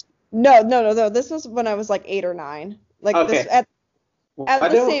don't. No, no, no, no. This was when I was like 8 or 9. Like this Okay. Well, at I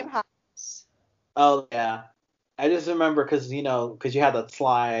the don't. same house. Oh yeah. I just remember because you had that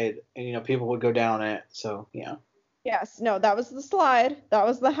slide and people would go down it. So yeah. Yes, no, that was the slide. That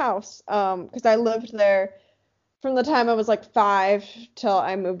was the house. Because I lived there from the time I was like 5 till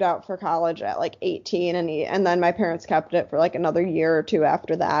I moved out for college at like 18, and then my parents kept it for like another year or two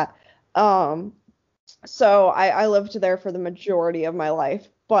after that. Um, so I lived there for the majority of my life.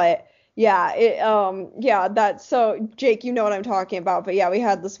 But Yeah, that's so Jake, you know what I'm talking about, but yeah, we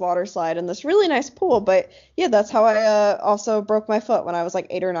had this water slide and this really nice pool, but yeah, that's how I also broke my foot when I was like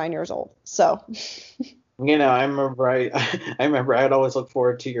 8 or 9 years old. So, I remember I remember I'd always look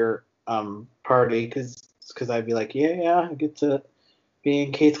forward to your party because I'd be like, yeah, I get to be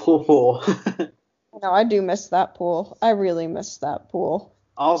in Kate's cool pool. I do miss that pool. I really miss that pool.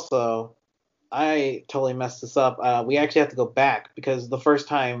 Also, I totally messed this up. We actually have to go back because the first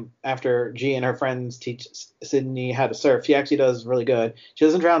time after G and her friends teach Sydney how to surf, she actually does really good. She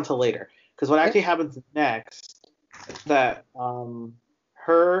doesn't drown until later. Because what Yeah. actually happens next is that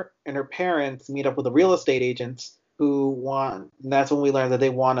her and her parents meet up with the real estate agents who want. And that's when we learn that they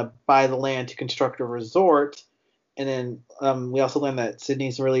want to buy the land to construct a resort. And then we also learn that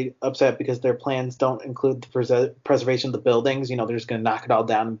Sydney's really upset because their plans don't include the preservation of the buildings. They're just going to knock it all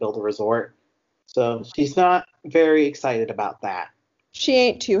down and build a resort. So she's not very excited about that. She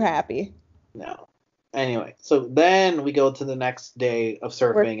ain't too happy. No. Anyway, so then we go to the next day of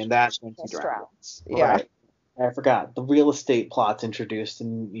Where surfing, and she that's when she just drowns. drowns. Yeah, Right. I forgot. The real estate plot's introduced,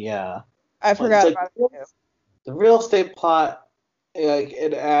 and yeah. I It's forgot like about it too. the real estate plot, like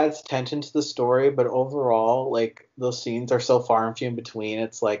it adds tension to the story, but overall, like those scenes are so far and few in between.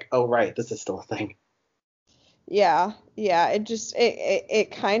 It's like, oh right, this is still a thing. Yeah,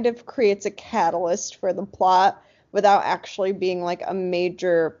 it kind of creates a catalyst for the plot without actually being like a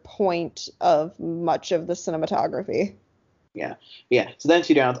major point of much of the cinematography. Yeah, yeah. So then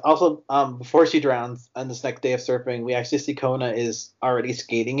she drowns. Also, before she drowns, on this next day of surfing, we actually see Kona is already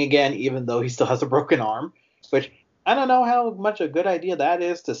skating again, even though he still has a broken arm. Which I don't know how much a good idea that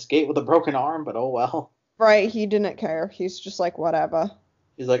is to skate with a broken arm, but oh well. Right, he didn't care. He's just like whatever.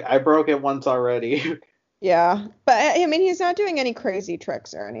 He's like, I broke it once already. Yeah, but I mean, he's not doing any crazy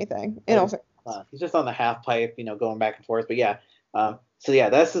tricks or anything. He's just on the half pipe, going back and forth. But yeah, so yeah,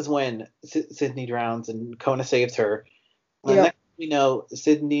 this is when Sydney drowns and Kona saves her. And Yep. next we know,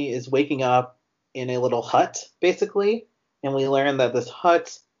 Sydney is waking up in a little hut, basically, and we learn that this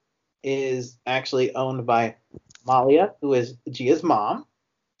hut is actually owned by Malia, who is Gia's mom.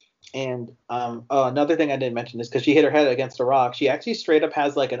 And another thing I didn't mention is because she hit her head against a rock, she actually straight up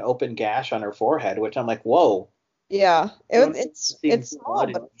has like an open gash on her forehead, which I'm like, whoa. Yeah, You don't see it's small, blood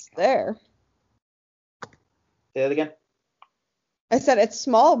in but it's there. Say that again. I said it's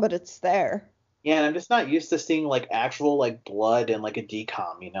small, but it's there. Yeah, and I'm just not used to seeing like actual like blood and like a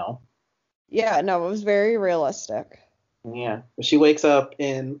decom. Yeah, no, it was very realistic. Yeah, but she wakes up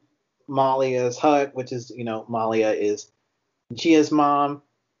in Malia's hut, which is, Malia is Gia's mom,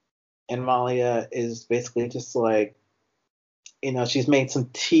 and Malia is basically just like, she's made some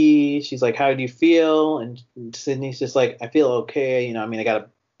tea. She's like, "How do you feel?" And Sydney's just like, "I feel okay. I got a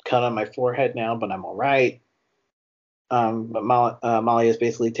cut on my forehead now, but I'm all right." But Malia is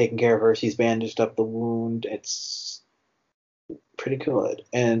basically taking care of her. She's bandaged up the wound. It's pretty good.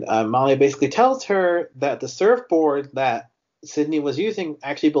 And Malia basically tells her that the surfboard that Sydney was using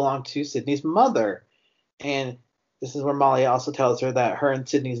actually belonged to Sydney's mother. And this is where Malia also tells her that her and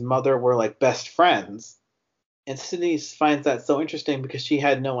Sydney's mother were like best friends. And Sydney finds that so interesting because she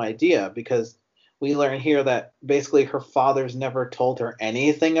had no idea. Because we learn here that basically her father's never told her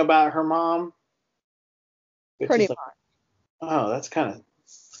anything about her mom, which Pretty is like, oh, that's kind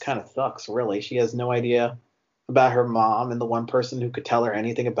of sucks, really. She has no idea about her mom, and the one person who could tell her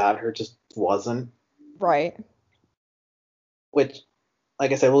anything about her just wasn't. right. Which,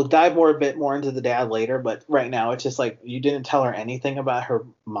 like I said, we'll dive a bit more into the dad later, but right now it's just like you didn't tell her anything about her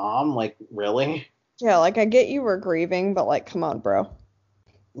mom. Like, really? Yeah, like I get you were grieving, but like, come on, bro.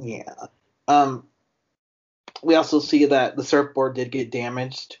 Yeah. Um, we also see that the surfboard did get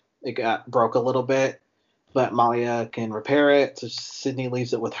damaged. It got broke a little bit, but Malia can repair it. So Sydney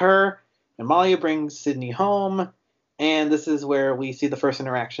leaves it with her, and Malia brings Sydney home. And this is where we see the first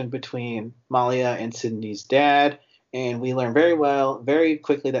interaction between Malia and Sydney's dad. And we learn very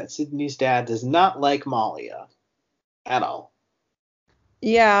quickly that Sydney's dad does not like Malia at all.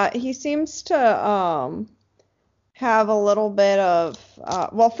 Yeah, he seems to have a little bit of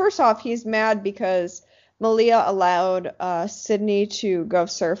well, first off, he's mad because Malia allowed Sydney to go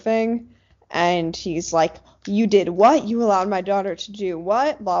surfing, and he's like, "You did what? You allowed my daughter to do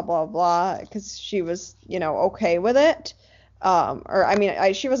what? Blah blah blah," because she was, okay with it. Or I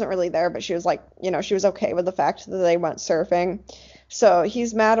mean, she wasn't really there, but she was like, she was okay with the fact that they went surfing. So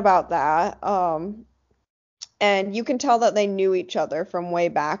he's mad about that. And you can tell that they knew each other from way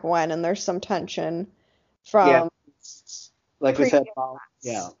back when, and there's some tension Yeah, from like we said, previous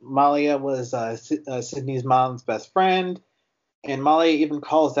yeah, acts. Malia was Sydney's mom's best friend, and Malia even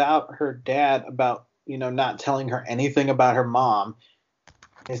calls out her dad about not telling her anything about her mom.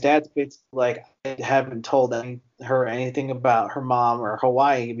 His dad's basically like, I haven't told her anything about her mom or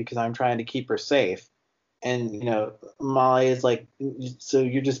Hawaii because I'm trying to keep her safe. And Molly is like, so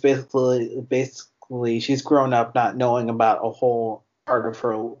you're just basically she's grown up not knowing about a whole part of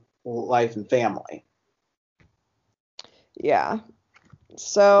her life and family. Yeah.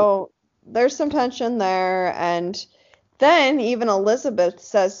 So there's some tension there, and then even Elizabeth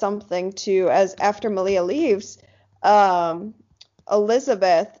says something to as after Malia leaves, um,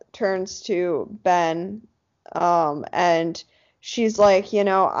 Elizabeth turns to Ben, and she's like,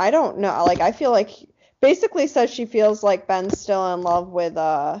 I don't know, like I feel like basically says she feels like Ben's still in love with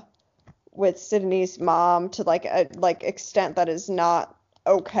Sydney's mom to like a like extent that is not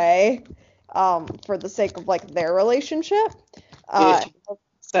okay, for the sake of like their relationship. Yeah, Uh, she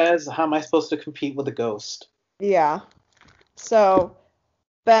says, "How am I supposed to compete with a ghost?" yeah. So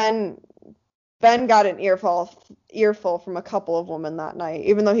Ben Ben got an earful from a couple of women that night,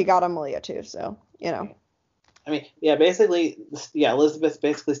 even though he got Amelia too. So I mean, yeah, basically, yeah, Elizabeth's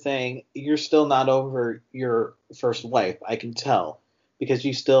basically saying you're still not over your first wife. I can tell because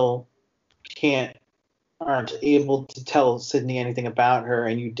you still can't aren't able to tell Sydney anything about her,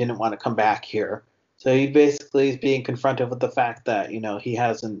 and you didn't want to come back here. So he basically is being confronted with the fact that he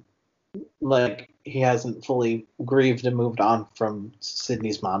hasn't fully grieved and moved on from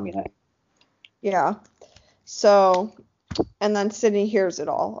Sydney's mom yet. yeah. So and then Sydney hears it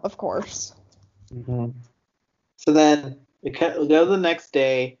all, of course. Mm-hmm. So then we go the next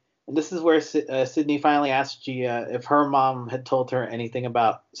day, and this is where Sydney finally asked Gia if her mom had told her anything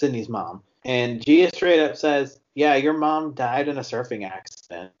about Sydney's mom. And Gia straight up says, "Yeah, your mom died in a surfing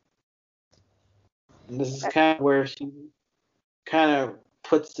accident." And this is kind of where she kind of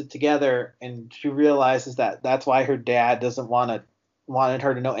puts it together, and she realizes that that's why her dad doesn't wanted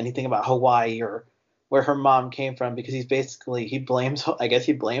her to know anything about Hawaii or where her mom came from, because he blames, I guess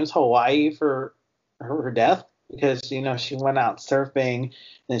he blames Hawaii for her death, because she went out surfing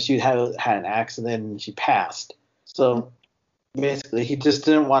and she had an accident and she passed. So basically he just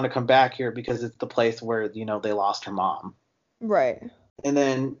didn't want to come back here because it's the place where they lost her mom. Right. And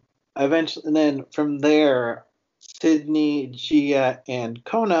then from there, Sydney, Gia, and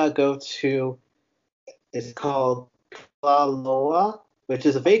Kona go to, it's called Laloa, which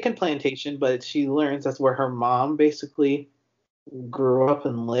is a vacant plantation, but she learns that's where her mom basically grew up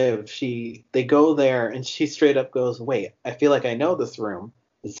and lived. They go there and she straight up goes, "Wait, I feel like I know this room.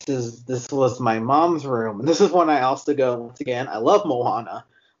 This was my mom's room." And this is when I also go, once again, I love Moana.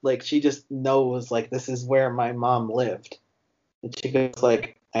 Like, she just knows, like, this is where my mom lived. And she goes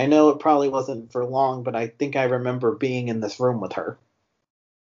like, "I know it probably wasn't for long, but I think I remember being in this room with her."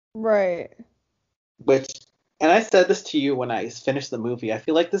 Right. Which, and I said this to you when I finished the movie, I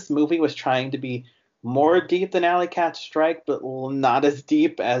feel like this movie was trying to be more deep than Alley Cat Strike, but not as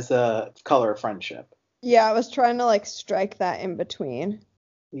deep as Color of Friendship. Yeah, I was trying to like strike that in between.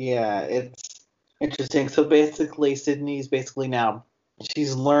 Yeah, it's interesting. So basically, Sydney's basically now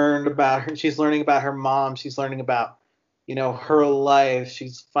she's learning about her mom. She's learning about her life.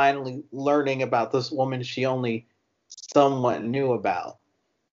 She's finally learning about this woman she only somewhat knew about.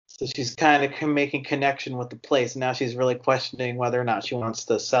 So she's kind of making connection with the place. Now she's really questioning whether or not she wants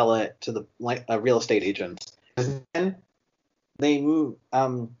to sell it to the real estate agents. Then they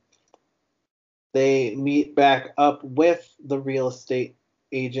they meet back up with the real estate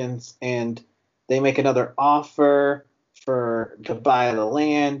agents, and they make another offer to buy the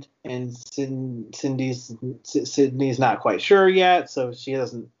land. And Sydney's not quite sure yet, so she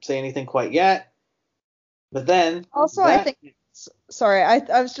doesn't say anything quite yet. But then Also, I that think, sorry,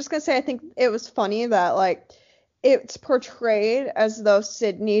 I was just gonna say, I think it was funny that like it's portrayed as though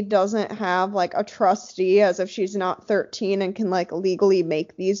Sydney doesn't have like a trustee, as if she's not 13 and can like legally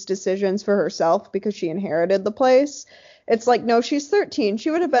make these decisions for herself because she inherited the place. It's like, no, she's 13.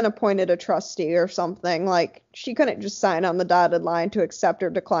 She would have been appointed a trustee or something. Like, she couldn't just sign on the dotted line to accept or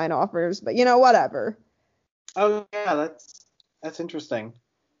decline offers, but whatever. Oh yeah, that's interesting.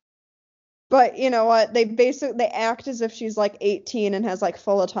 But you know what? They act as if she's like 18 and has like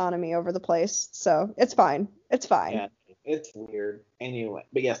full autonomy over the place. So it's fine. It's fine. Yeah, it's weird. Anyway,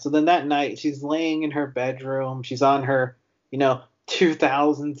 but yeah, so then that night she's laying in her bedroom. She's on her,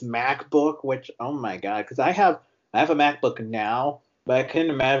 2000s MacBook, which, oh my god, because I have a MacBook now, but I couldn't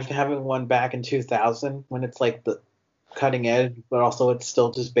imagine having one back in 2000 when it's like the cutting edge, but also it's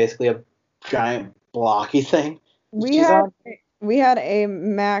still just basically a giant blocky thing. We She's had on. we had a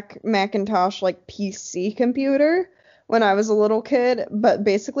Macintosh like PC computer when I was a little kid, but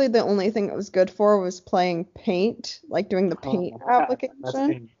basically the only thing it was good for was playing Paint, like doing the Paint Oh, that's application.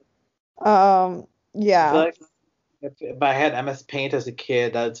 painful. I feel Yeah. like if I had MS Paint as a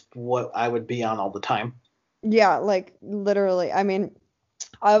kid, that's what I would be on all the time. Yeah, like literally. I mean,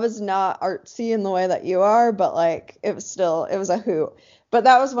 I was not artsy in the way that you are, but like it was a hoot. But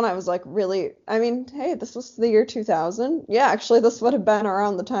that was when I was like really, I mean, hey, this was the year 2000. Yeah, actually this would have been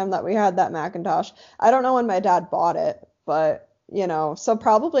around the time that we had that Macintosh. I don't know when my dad bought it, but so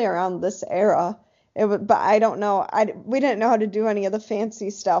probably around this era. It would, but I don't know. We didn't know how to do any of the fancy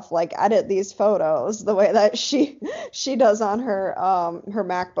stuff like edit these photos the way that she does on her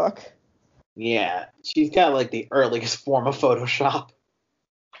MacBook. Yeah, she's got like the earliest form of Photoshop,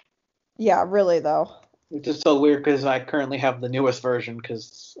 Yeah, really though. which is so weird because I currently have the newest version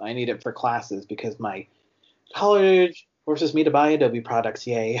because I need it for classes because my college forces me to buy Adobe products.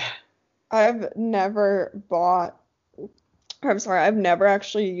 Yay. I've never bought, I'm sorry, I've never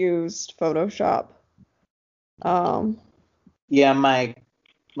actually used Photoshop. Um, Yeah, my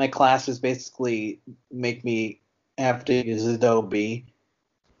classes basically make me have to use Adobe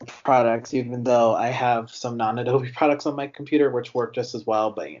products, even though I have some non-Adobe products on my computer which work just as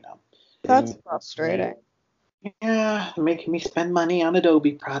well. But that's they frustrating. making me spend money on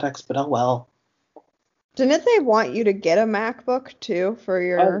Adobe products. But oh well. Didn't they want you to get a MacBook too for Oh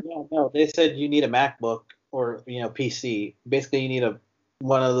your, yeah, no, they said you need a MacBook or PC. Basically, you need a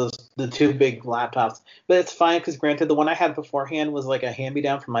one of the two big laptops. But it's fine because granted, the one I had beforehand was like a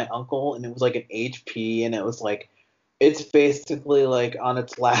hand-me-down from my uncle, and it was like an HP, and it was like it's basically like on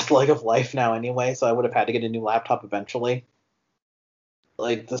its last leg of life now anyway. So I would have had to get a new laptop eventually.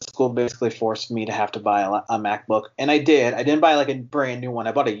 Like the school basically forced me to have to buy a MacBook, and I did. I didn't buy like a brand new one.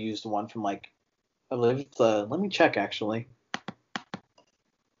 I bought a used one from like I believe it's let me check actually.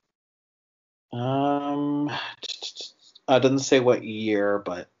 Um, it doesn't say what year,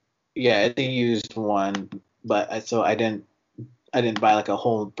 but yeah, it's a used one. But I didn't buy like a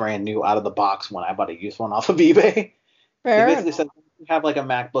whole brand new out of the box one. I bought a used one off of eBay. They fair basically enough. said if you have like a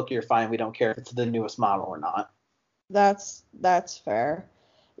MacBook, you're fine. We don't care if it's the newest model or not. That's fair.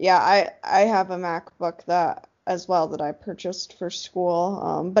 Yeah, I have a MacBook that as well that I purchased for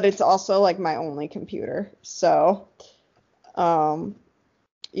school, but it's also like my only computer. So, um,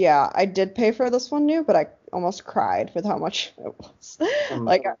 yeah, I did pay for this one new, but I almost cried with how much it was. Um,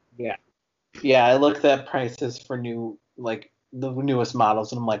 Like, yeah, yeah. I looked at prices for new like the newest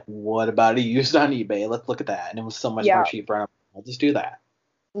models, and I'm like, what about a used on eBay? Let's look at that, and it was so much more yeah, cheaper. I'll just do that.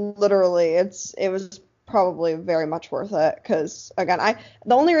 literally, it was probably very much worth it because again, I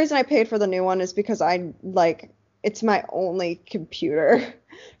the only reason I paid for the new one is because I like it's my only computer,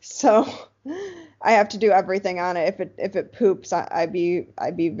 so I have to do everything on it. If it poops, I'd be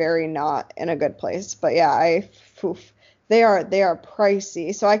very not in a good place. But yeah, oof, they are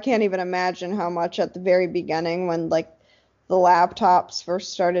pricey, so I can't even imagine how much at the very beginning when like the laptops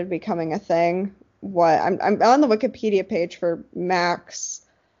first started becoming a thing. What I'm on the Wikipedia page for Macs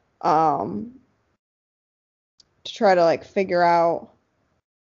um, to try to like figure out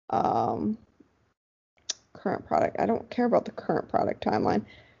um, current product. I don't care about the current product timeline.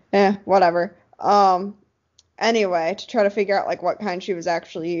 Whatever. Anyway, to try to figure out like what kind she was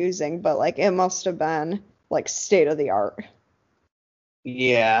actually using, but like it must have been like state of the art.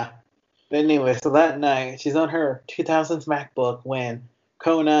 Yeah. But anyway, so that night she's on her 2000s MacBook when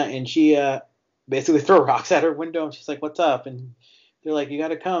Kona and Gia basically throw rocks at her window, and she's like, "What's up?" And they're like, "You got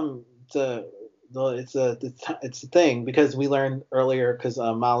to come. It's a thing because we learned earlier because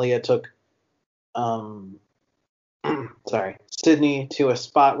Malia took um sorry Sydney to a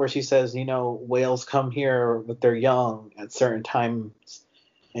spot where she says, whales come here with their young at certain times."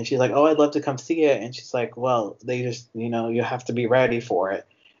 And she's like, "Oh, I'd love to come see it." And she's like, "Well, they just, you have to be ready for it."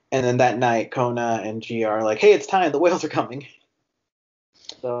 And then that night, Kona and Gia are like, "Hey, it's time. The whales are coming."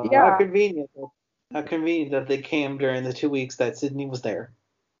 So how Yeah. convenient. How convenient that they came during the 2 weeks that Sydney was there.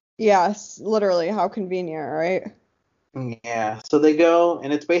 Yes, literally, how convenient, right? Yeah. So they go,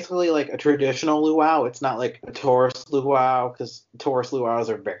 and it's basically like a traditional luau. It's not like a tourist luau because tourist luaus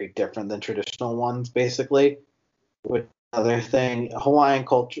are very different than traditional ones, basically. Which other thing, Hawaiian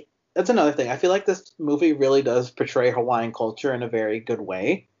culture. That's another thing. I feel like this movie really does portray Hawaiian culture in a very good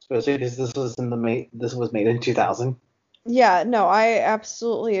way, especially because this was made in 2000. Yeah, no, I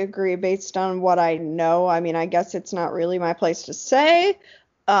absolutely agree based on what I know. I mean, I guess it's not really my place to say,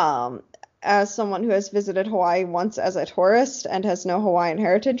 um, as someone who has visited Hawaii once as a tourist and has no Hawaiian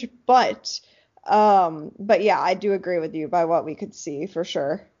heritage, but yeah, I do agree with you by what we could see for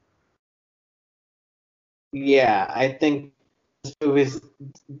sure. Yeah, I think this movie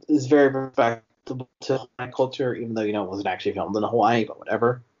is very respectable to Hawaiian culture, even though it wasn't actually filmed in Hawaii, but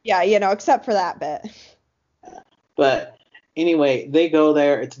whatever. Yeah, except for that bit. But Anyway, they go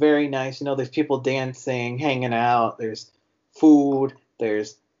there. It's very nice. There's people dancing, hanging out. There's food.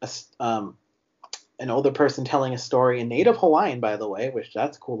 There's an older person telling a story in native Hawaiian, by the way, which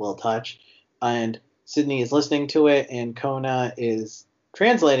that's a cool little touch. And Sydney is listening to it, and Kona is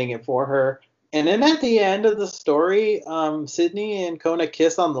translating it for her. And then at the end of the story, Sydney and Kona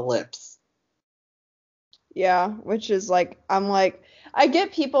kiss on the lips. Yeah, which is like, I'm like, I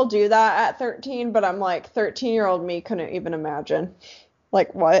get people do that at 13, but I'm like, 13-year-old me couldn't even imagine.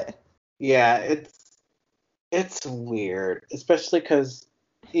 Like, what? Yeah, it's weird, especially because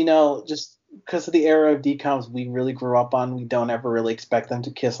just because of the era of DComs we really grew up on. We don't ever really expect them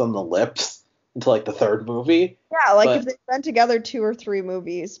to kiss on the lips until like the third movie. Yeah, like if But they've been together 2 or 3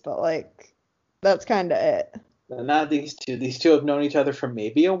 movies, but like, that's kind of it. not these two. These two have known each other for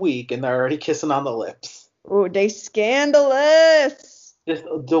maybe a week, and they're already kissing on the lips. Ooh, they scandalous. Just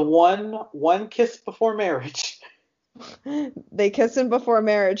the one kiss before marriage. They kissing before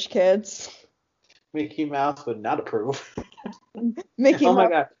marriage, kids. Mickey Mouse would not approve. Mickey Oh my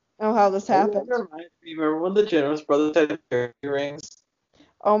Mouse. god. Oh, how this Oh, that happened. reminds me. Remember when the Jonas Brothers had earrings?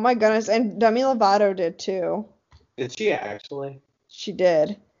 Oh my goodness, and Demi Lovato did too. Did she actually? She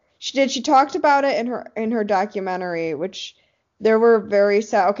did. She did. She talked about it in her documentary, which there were very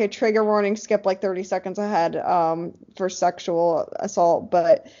sad. Okay, trigger warning, skip like 30 seconds ahead for sexual assault,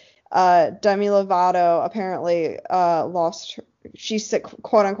 but Demi Lovato apparently lost she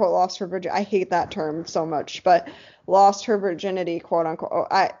quote unquote lost her virginity. I hate that term so much, but lost her virginity, quote unquote.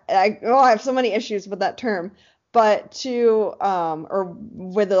 I have so many issues with that term, but to or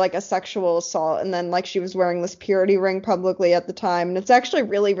with like a sexual assault, and then like she was wearing this purity ring publicly at the time, and it's actually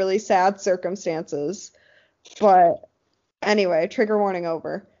really really sad circumstances. But anyway, trigger warning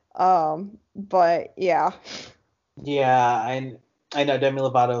over. But yeah. Yeah, I know Demi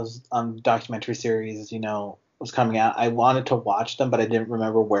Lovato's documentary series, was coming out. I wanted to watch them, but I didn't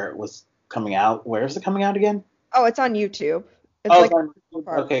remember where it was coming out. Where is it coming out again? Oh, it's on YouTube. It's Oh, like it's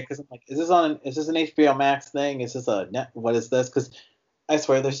on okay, because I'm like, is this an HBO Max thing? Is this a net? What is this? Because I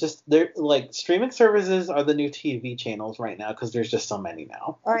swear, there like streaming services are the new TV channels right now because there's just so many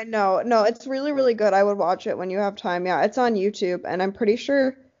now. I know. No, it's really, really good. I would watch it when you have time. Yeah, it's on YouTube, and I'm pretty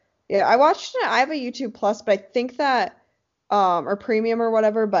sure. Yeah, I watched it. I have a YouTube Plus, but I think that, or Premium or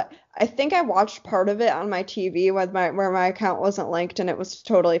whatever, but I think I watched part of it on my TV with where my account wasn't linked, and it was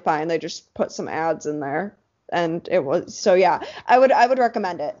totally fine. They just put some ads in there, and it was so yeah. I would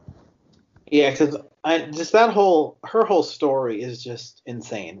recommend it. Yeah, because I just that whole her whole story is just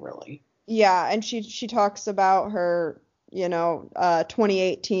insane, really. Yeah, and she talks about her,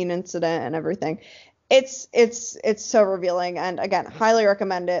 2018 incident and everything. It's so revealing, and again, highly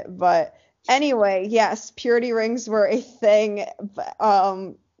recommend it. But anyway, yes, purity rings were a thing.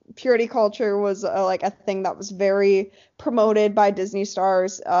 Purity culture was like a thing that was very promoted by Disney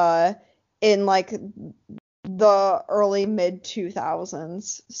stars in like the early mid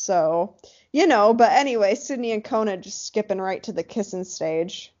 2000s. So, but anyway, Sydney and Kona just skipping right to the kissing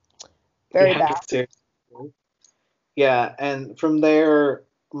stage. Very Yeah, bad. seriously. Yeah, and from there,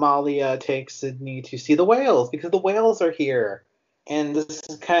 Malia takes Sydney to see the whales because the whales are here. And this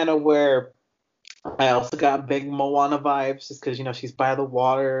is kind of where I also got big Moana vibes, just because she's by the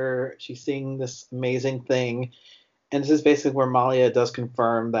water, she's seeing this amazing thing, and this is basically where Malia does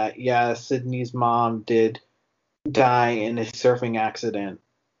confirm that yeah, Sydney's mom did die in a surfing accident.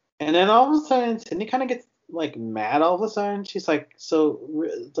 And then all of a sudden, Sydney kind of gets like mad. All of a sudden, she's like, "So,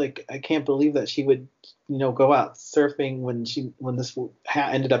 like, I can't believe that she would, go out surfing when this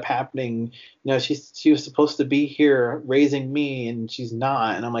ended up happening. She was supposed to be here raising me, and she's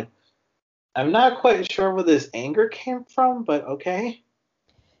not." And I'm like, I'm not quite sure where this anger came from, but okay.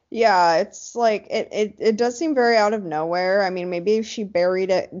 Yeah, it's like it does seem very out of nowhere. I mean, maybe she buried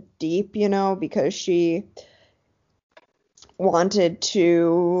it deep, because she wanted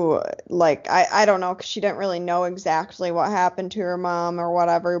to like I don't know, 'cause she didn't really know exactly what happened to her mom or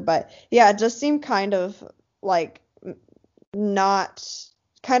whatever, but yeah, it just seemed kind of like not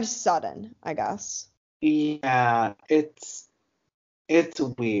kind of sudden, I guess. Yeah, it's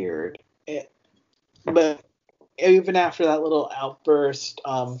weird. But even after that little outburst,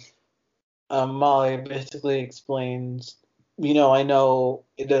 Molly basically explains, I know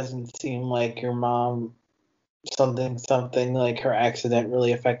it doesn't seem like your mom something like her accident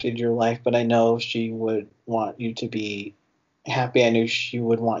really affected your life, but I know she would want you to be happy. I knew she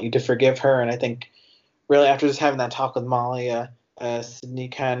would want you to forgive her, and I think really after just having that talk with Molly, Sydney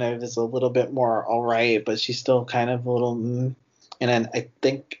kind of is a little bit more all right, but she's still kind of a little. And then I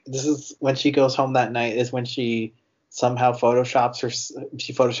think this is when she goes home that night is when she somehow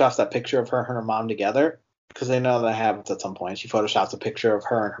photoshops that picture of her and her mom together. because they know that happens at some point. She photoshops a picture of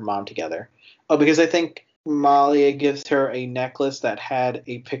her and her mom together. Oh, because I think Malia gives her a necklace that had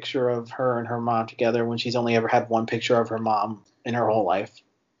a picture of her and her mom together when she's only ever had one picture of her mom in her whole life.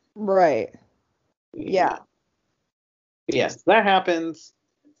 Right. Yeah. Yes, that happens.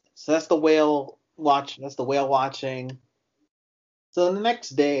 So that's the whale watch. That's the whale watching. So the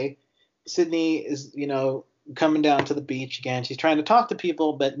next day, Sydney is, coming down to the beach again. She's trying to talk to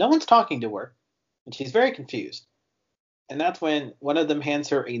people, but no one's talking to her, and she's very confused. And that's when one of them hands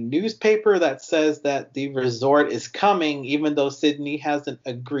her a newspaper that says that the resort is coming, even though Sydney hasn't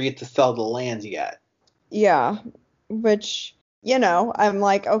agreed to sell the land yet. Yeah. Which, I'm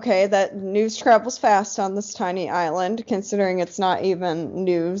like, okay, that news travels fast on this tiny island, considering it's not even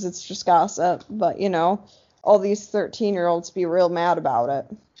news, it's just gossip. But, all these 13-year-olds be real mad about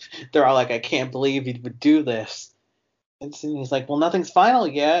it. They're all like, I can't believe you would do this. And Sydney's like, well, nothing's final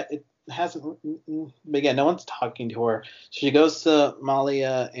yet. It hasn't. But yeah, no one's talking to her. So she goes to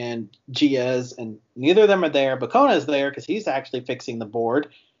Malia and Gia's, and neither of them are there. But Kona's there because he's actually fixing the board.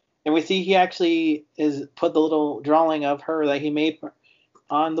 And we see he actually is put the little drawing of her that he made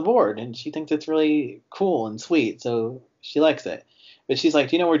on the board, and she thinks it's really cool and sweet, so she likes it. But she's like,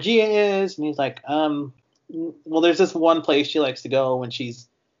 do you know where Gia is? And he's like, well, there's this one place she likes to go when she's,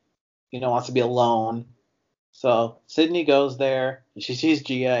 wants to be alone. So Sydney goes there, and she sees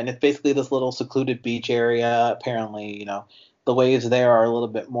Gia, and it's basically this little secluded beach area. Apparently, the waves there are a little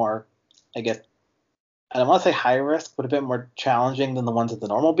bit more, I guess, I don't want to say high risk, but a bit more challenging than the ones at the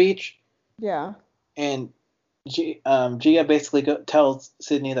normal beach. Yeah. And Gia basically tells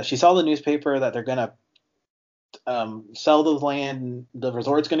Sydney that she saw the newspaper that they're gonna sell the land, the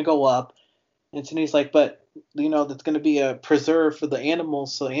resort's gonna go up. And Sydney's like, but that's gonna be a preserve for the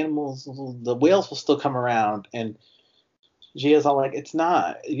animals, so the whales will still come around. And Gia's all like, it's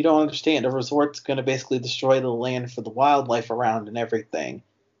not. You don't understand. A resort's gonna basically destroy the land for the wildlife around and everything.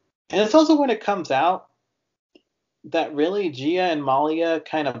 And it's also when it comes out that really Gia and Malia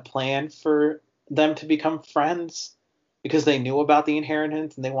kind of planned for them to become friends because they knew about the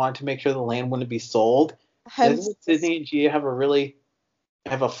inheritance and they wanted to make sure the land wouldn't be sold. Hence, Doesn't Sydney and Gia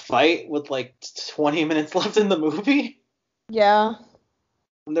have a fight with like 20 minutes left in the movie? yeah.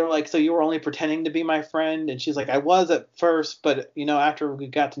 And they're like, so you were only pretending to be my friend? And she's like, I was at first, but after we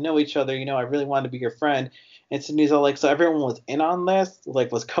got to know each other, I really wanted to be your friend. And Sydney's all like, so everyone was in on this?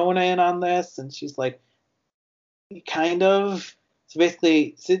 Like, was Kona in on this? And she's like, kind of. So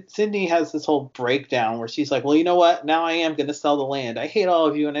basically, Sydney has this whole breakdown where she's like, well, you know what? Now I am going to sell the land. I hate all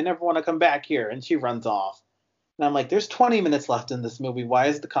of you, and I never want to come back here. And she runs off. And I'm like, there's 20 minutes left in this movie. Why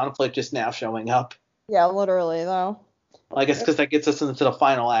is the conflict just now showing up? Yeah, literally, though. Well, I guess because that gets us into the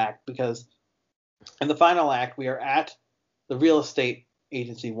final act, because in the final act, we are at the real estate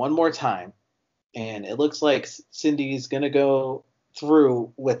agency one more time. And it looks like Cindy's going to go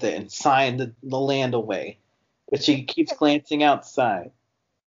through with it and sign the land away. But she keeps glancing outside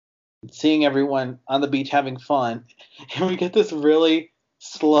and seeing everyone on the beach having fun. And we get this really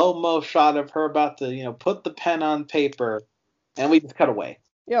slow-mo shot of her about to, put the pen on paper, and we just cut away.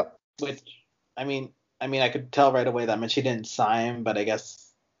 Yep. Which, I could tell right away that meant she didn't sign, but I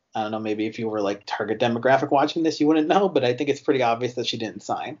guess, I don't know, maybe if you were like target demographic watching this, you wouldn't know, but I think it's pretty obvious that she didn't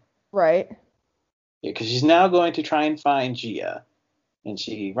sign. Right. Yeah, because she's now going to try and find Gia. And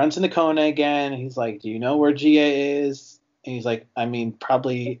she runs into Kona again. And he's like, do you know where Gia is? And he's like,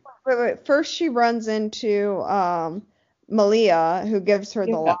 probably. Wait. First, she runs into Malia, who gives her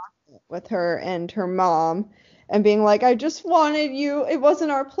the locket with her and her mom, and being like, I just wanted you. It wasn't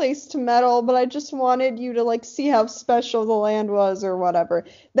our place to meddle, but I just wanted you to like see how special the land was or whatever.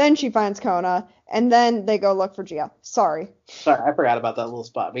 Then she finds Kona, and then they go look for Gia. Sorry, I forgot about that little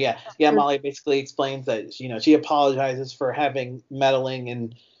spot. But yeah, Molly basically explains that she apologizes for having meddling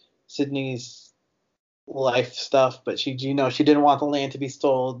in Sydney's life stuff, but she didn't want the land to be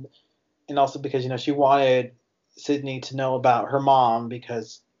sold, and also because she wanted Sydney to know about her mom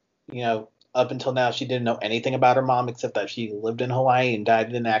because up until now she didn't know anything about her mom except that she lived in Hawaii and died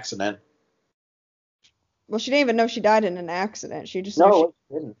in an accident. Well, she didn't even know she died in an accident. She just knew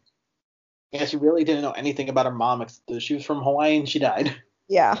she didn't. Yeah, she really didn't know anything about her mom except that she was from Hawaii and she died.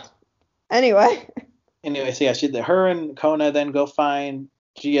 Yeah. Anyway, so yeah, her and Kona then go find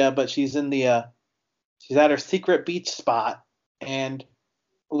Gia, but she's in she's at her secret beach spot, and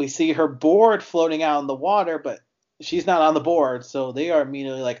we see her board floating out in the water, but she's not on the board, so they are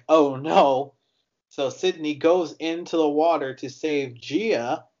immediately like, oh no. So Sydney goes into the water to save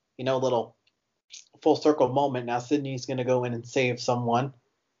Gia, little full circle moment. Now Sydney's going to go in and save someone.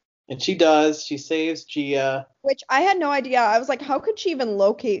 And she does. She saves Gia. which I had no idea. I was like, how could she even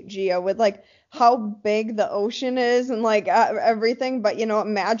locate Gia with like how big the ocean is and like everything, but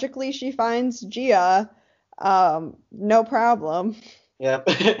magically she finds Gia, no problem. Yep.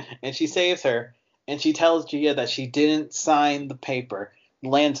 And she saves her. And she tells Gia that she didn't sign the paper. The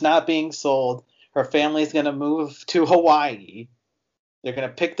land's not being sold. Her family's going to move to Hawaii. They're going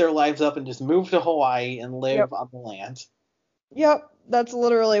to pick their lives up and just move to Hawaii and live Yep. on the land. Yep, that's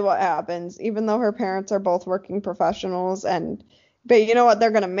literally what happens, even though her parents are both working professionals but you know what?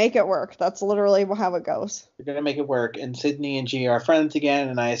 They're gonna make it work. That's literally how it goes. They're going to make it work. And Sydney and Gia are friends again.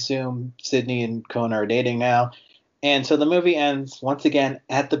 And I assume Sydney and Kona are dating now. And so the movie ends once again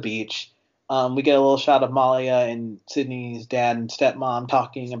at the beach. We get a little shot of Malia and Sydney's dad and stepmom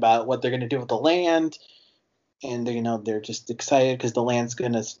talking about what they're going to do with the land. And they're just excited because the land's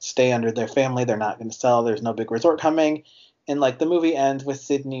going to stay under their family. They're not going to sell. There's no big resort coming. And like the movie ends with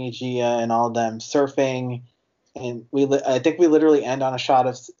Sydney, Gia, and all of them surfing. And I think we literally end on a shot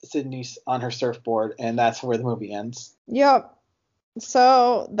of Sydney on her surfboard, and that's where the movie ends. Yep.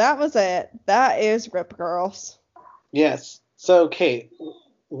 So that was it. That is Rip Girls. Yes. So Kate,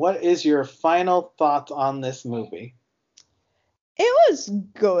 what is your final thoughts on this movie? It was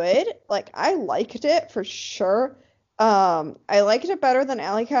good. Like I liked it for sure. I liked it better than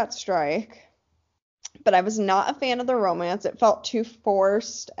Alley Cat Strike, but I was not a fan of the romance. It felt too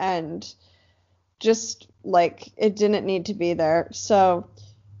forced and just like it didn't need to be there. So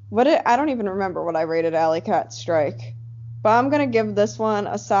I don't even remember what I rated Alley Cat Strike, but I'm gonna give this one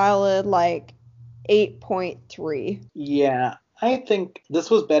a solid like 8.3. Yeah, I think this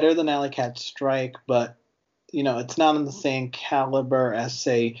was better than Alley Cat Strike, but it's not on the same caliber as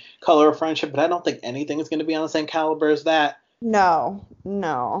say Color of Friendship. But I don't think anything is going to be on the same caliber as that. No,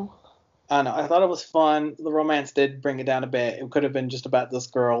 no. I don't know. I thought it was fun. The romance did bring it down a bit. It could have been just about this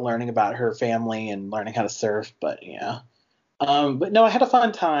girl learning about her family and learning how to surf, but yeah. But no, I had a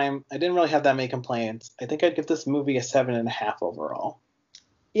fun time. I didn't really have that many complaints. I think I'd give this movie a 7.5 overall.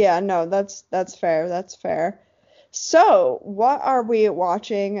 Yeah, no, that's fair. That's fair. So, what are we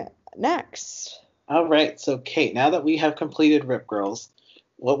watching next? All right, so Kate, now that we have completed Rip Girls,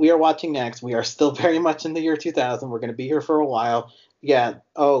 what we are watching next, we are still very much in the year 2000. We're going to be here for a while. Yeah.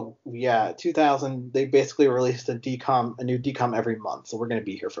 Oh, yeah. 2000. They basically released a new decom every month, so we're going to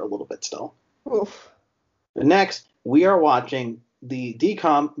be here for a little bit still. Oof. But next, we are watching the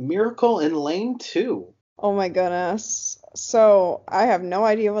decom Miracle in Lane 2. Oh my goodness. So, I have no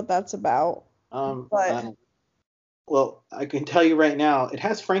idea what that's about, but Well, I can tell you right now, it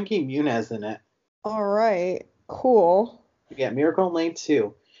has Frankie Muniz in it. all right, cool. Yeah, Miracle in Lane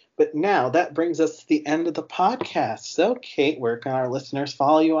 2. But now that brings us to the end of the podcast. So, Kate, where can our listeners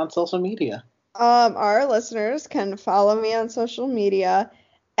follow you on social media? Our listeners can follow me on social media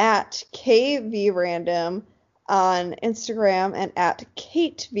at KVRandom on Instagram and at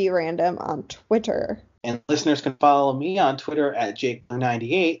KateVRandom on Twitter. And listeners can follow me on Twitter at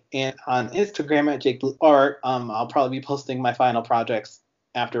JakeBlue98 and on Instagram at JakeBlueArt. I'll probably be posting my final projects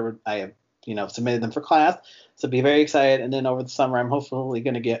after I have, submitted them for class. So be very excited. And then over the summer, I'm hopefully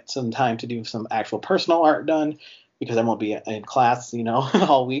going to get some time to do some actual personal art done because I won't be in class,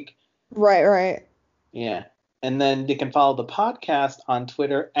 all week. Right, right. Yeah. And then you can follow the podcast on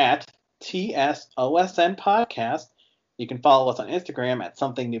Twitter at TSOSN Podcast. You can follow us on Instagram at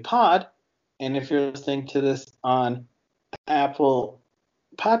Something New Pod. And if you're listening to this on Apple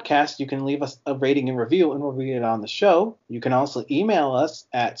Podcast, you can leave us a rating and review, and we'll read it on the show. You can also email us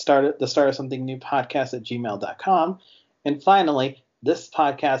at the start of something new podcast at gmail.com. And finally, this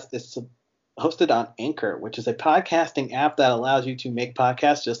podcast is hosted on Anchor, which is a podcasting app that allows you to make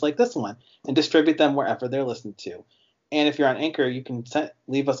podcasts just like this one and distribute them wherever they're listened to. And if you're on Anchor, you can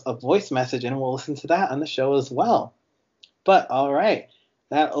leave us a voice message, and we'll listen to that on the show as well. But all right.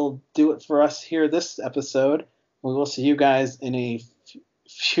 That'll do it for us here this episode. We will see you guys in a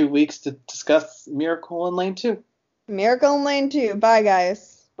few weeks to discuss Miracle in Lane 2. Miracle in Lane 2. Bye,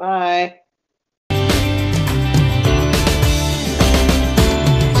 guys. Bye.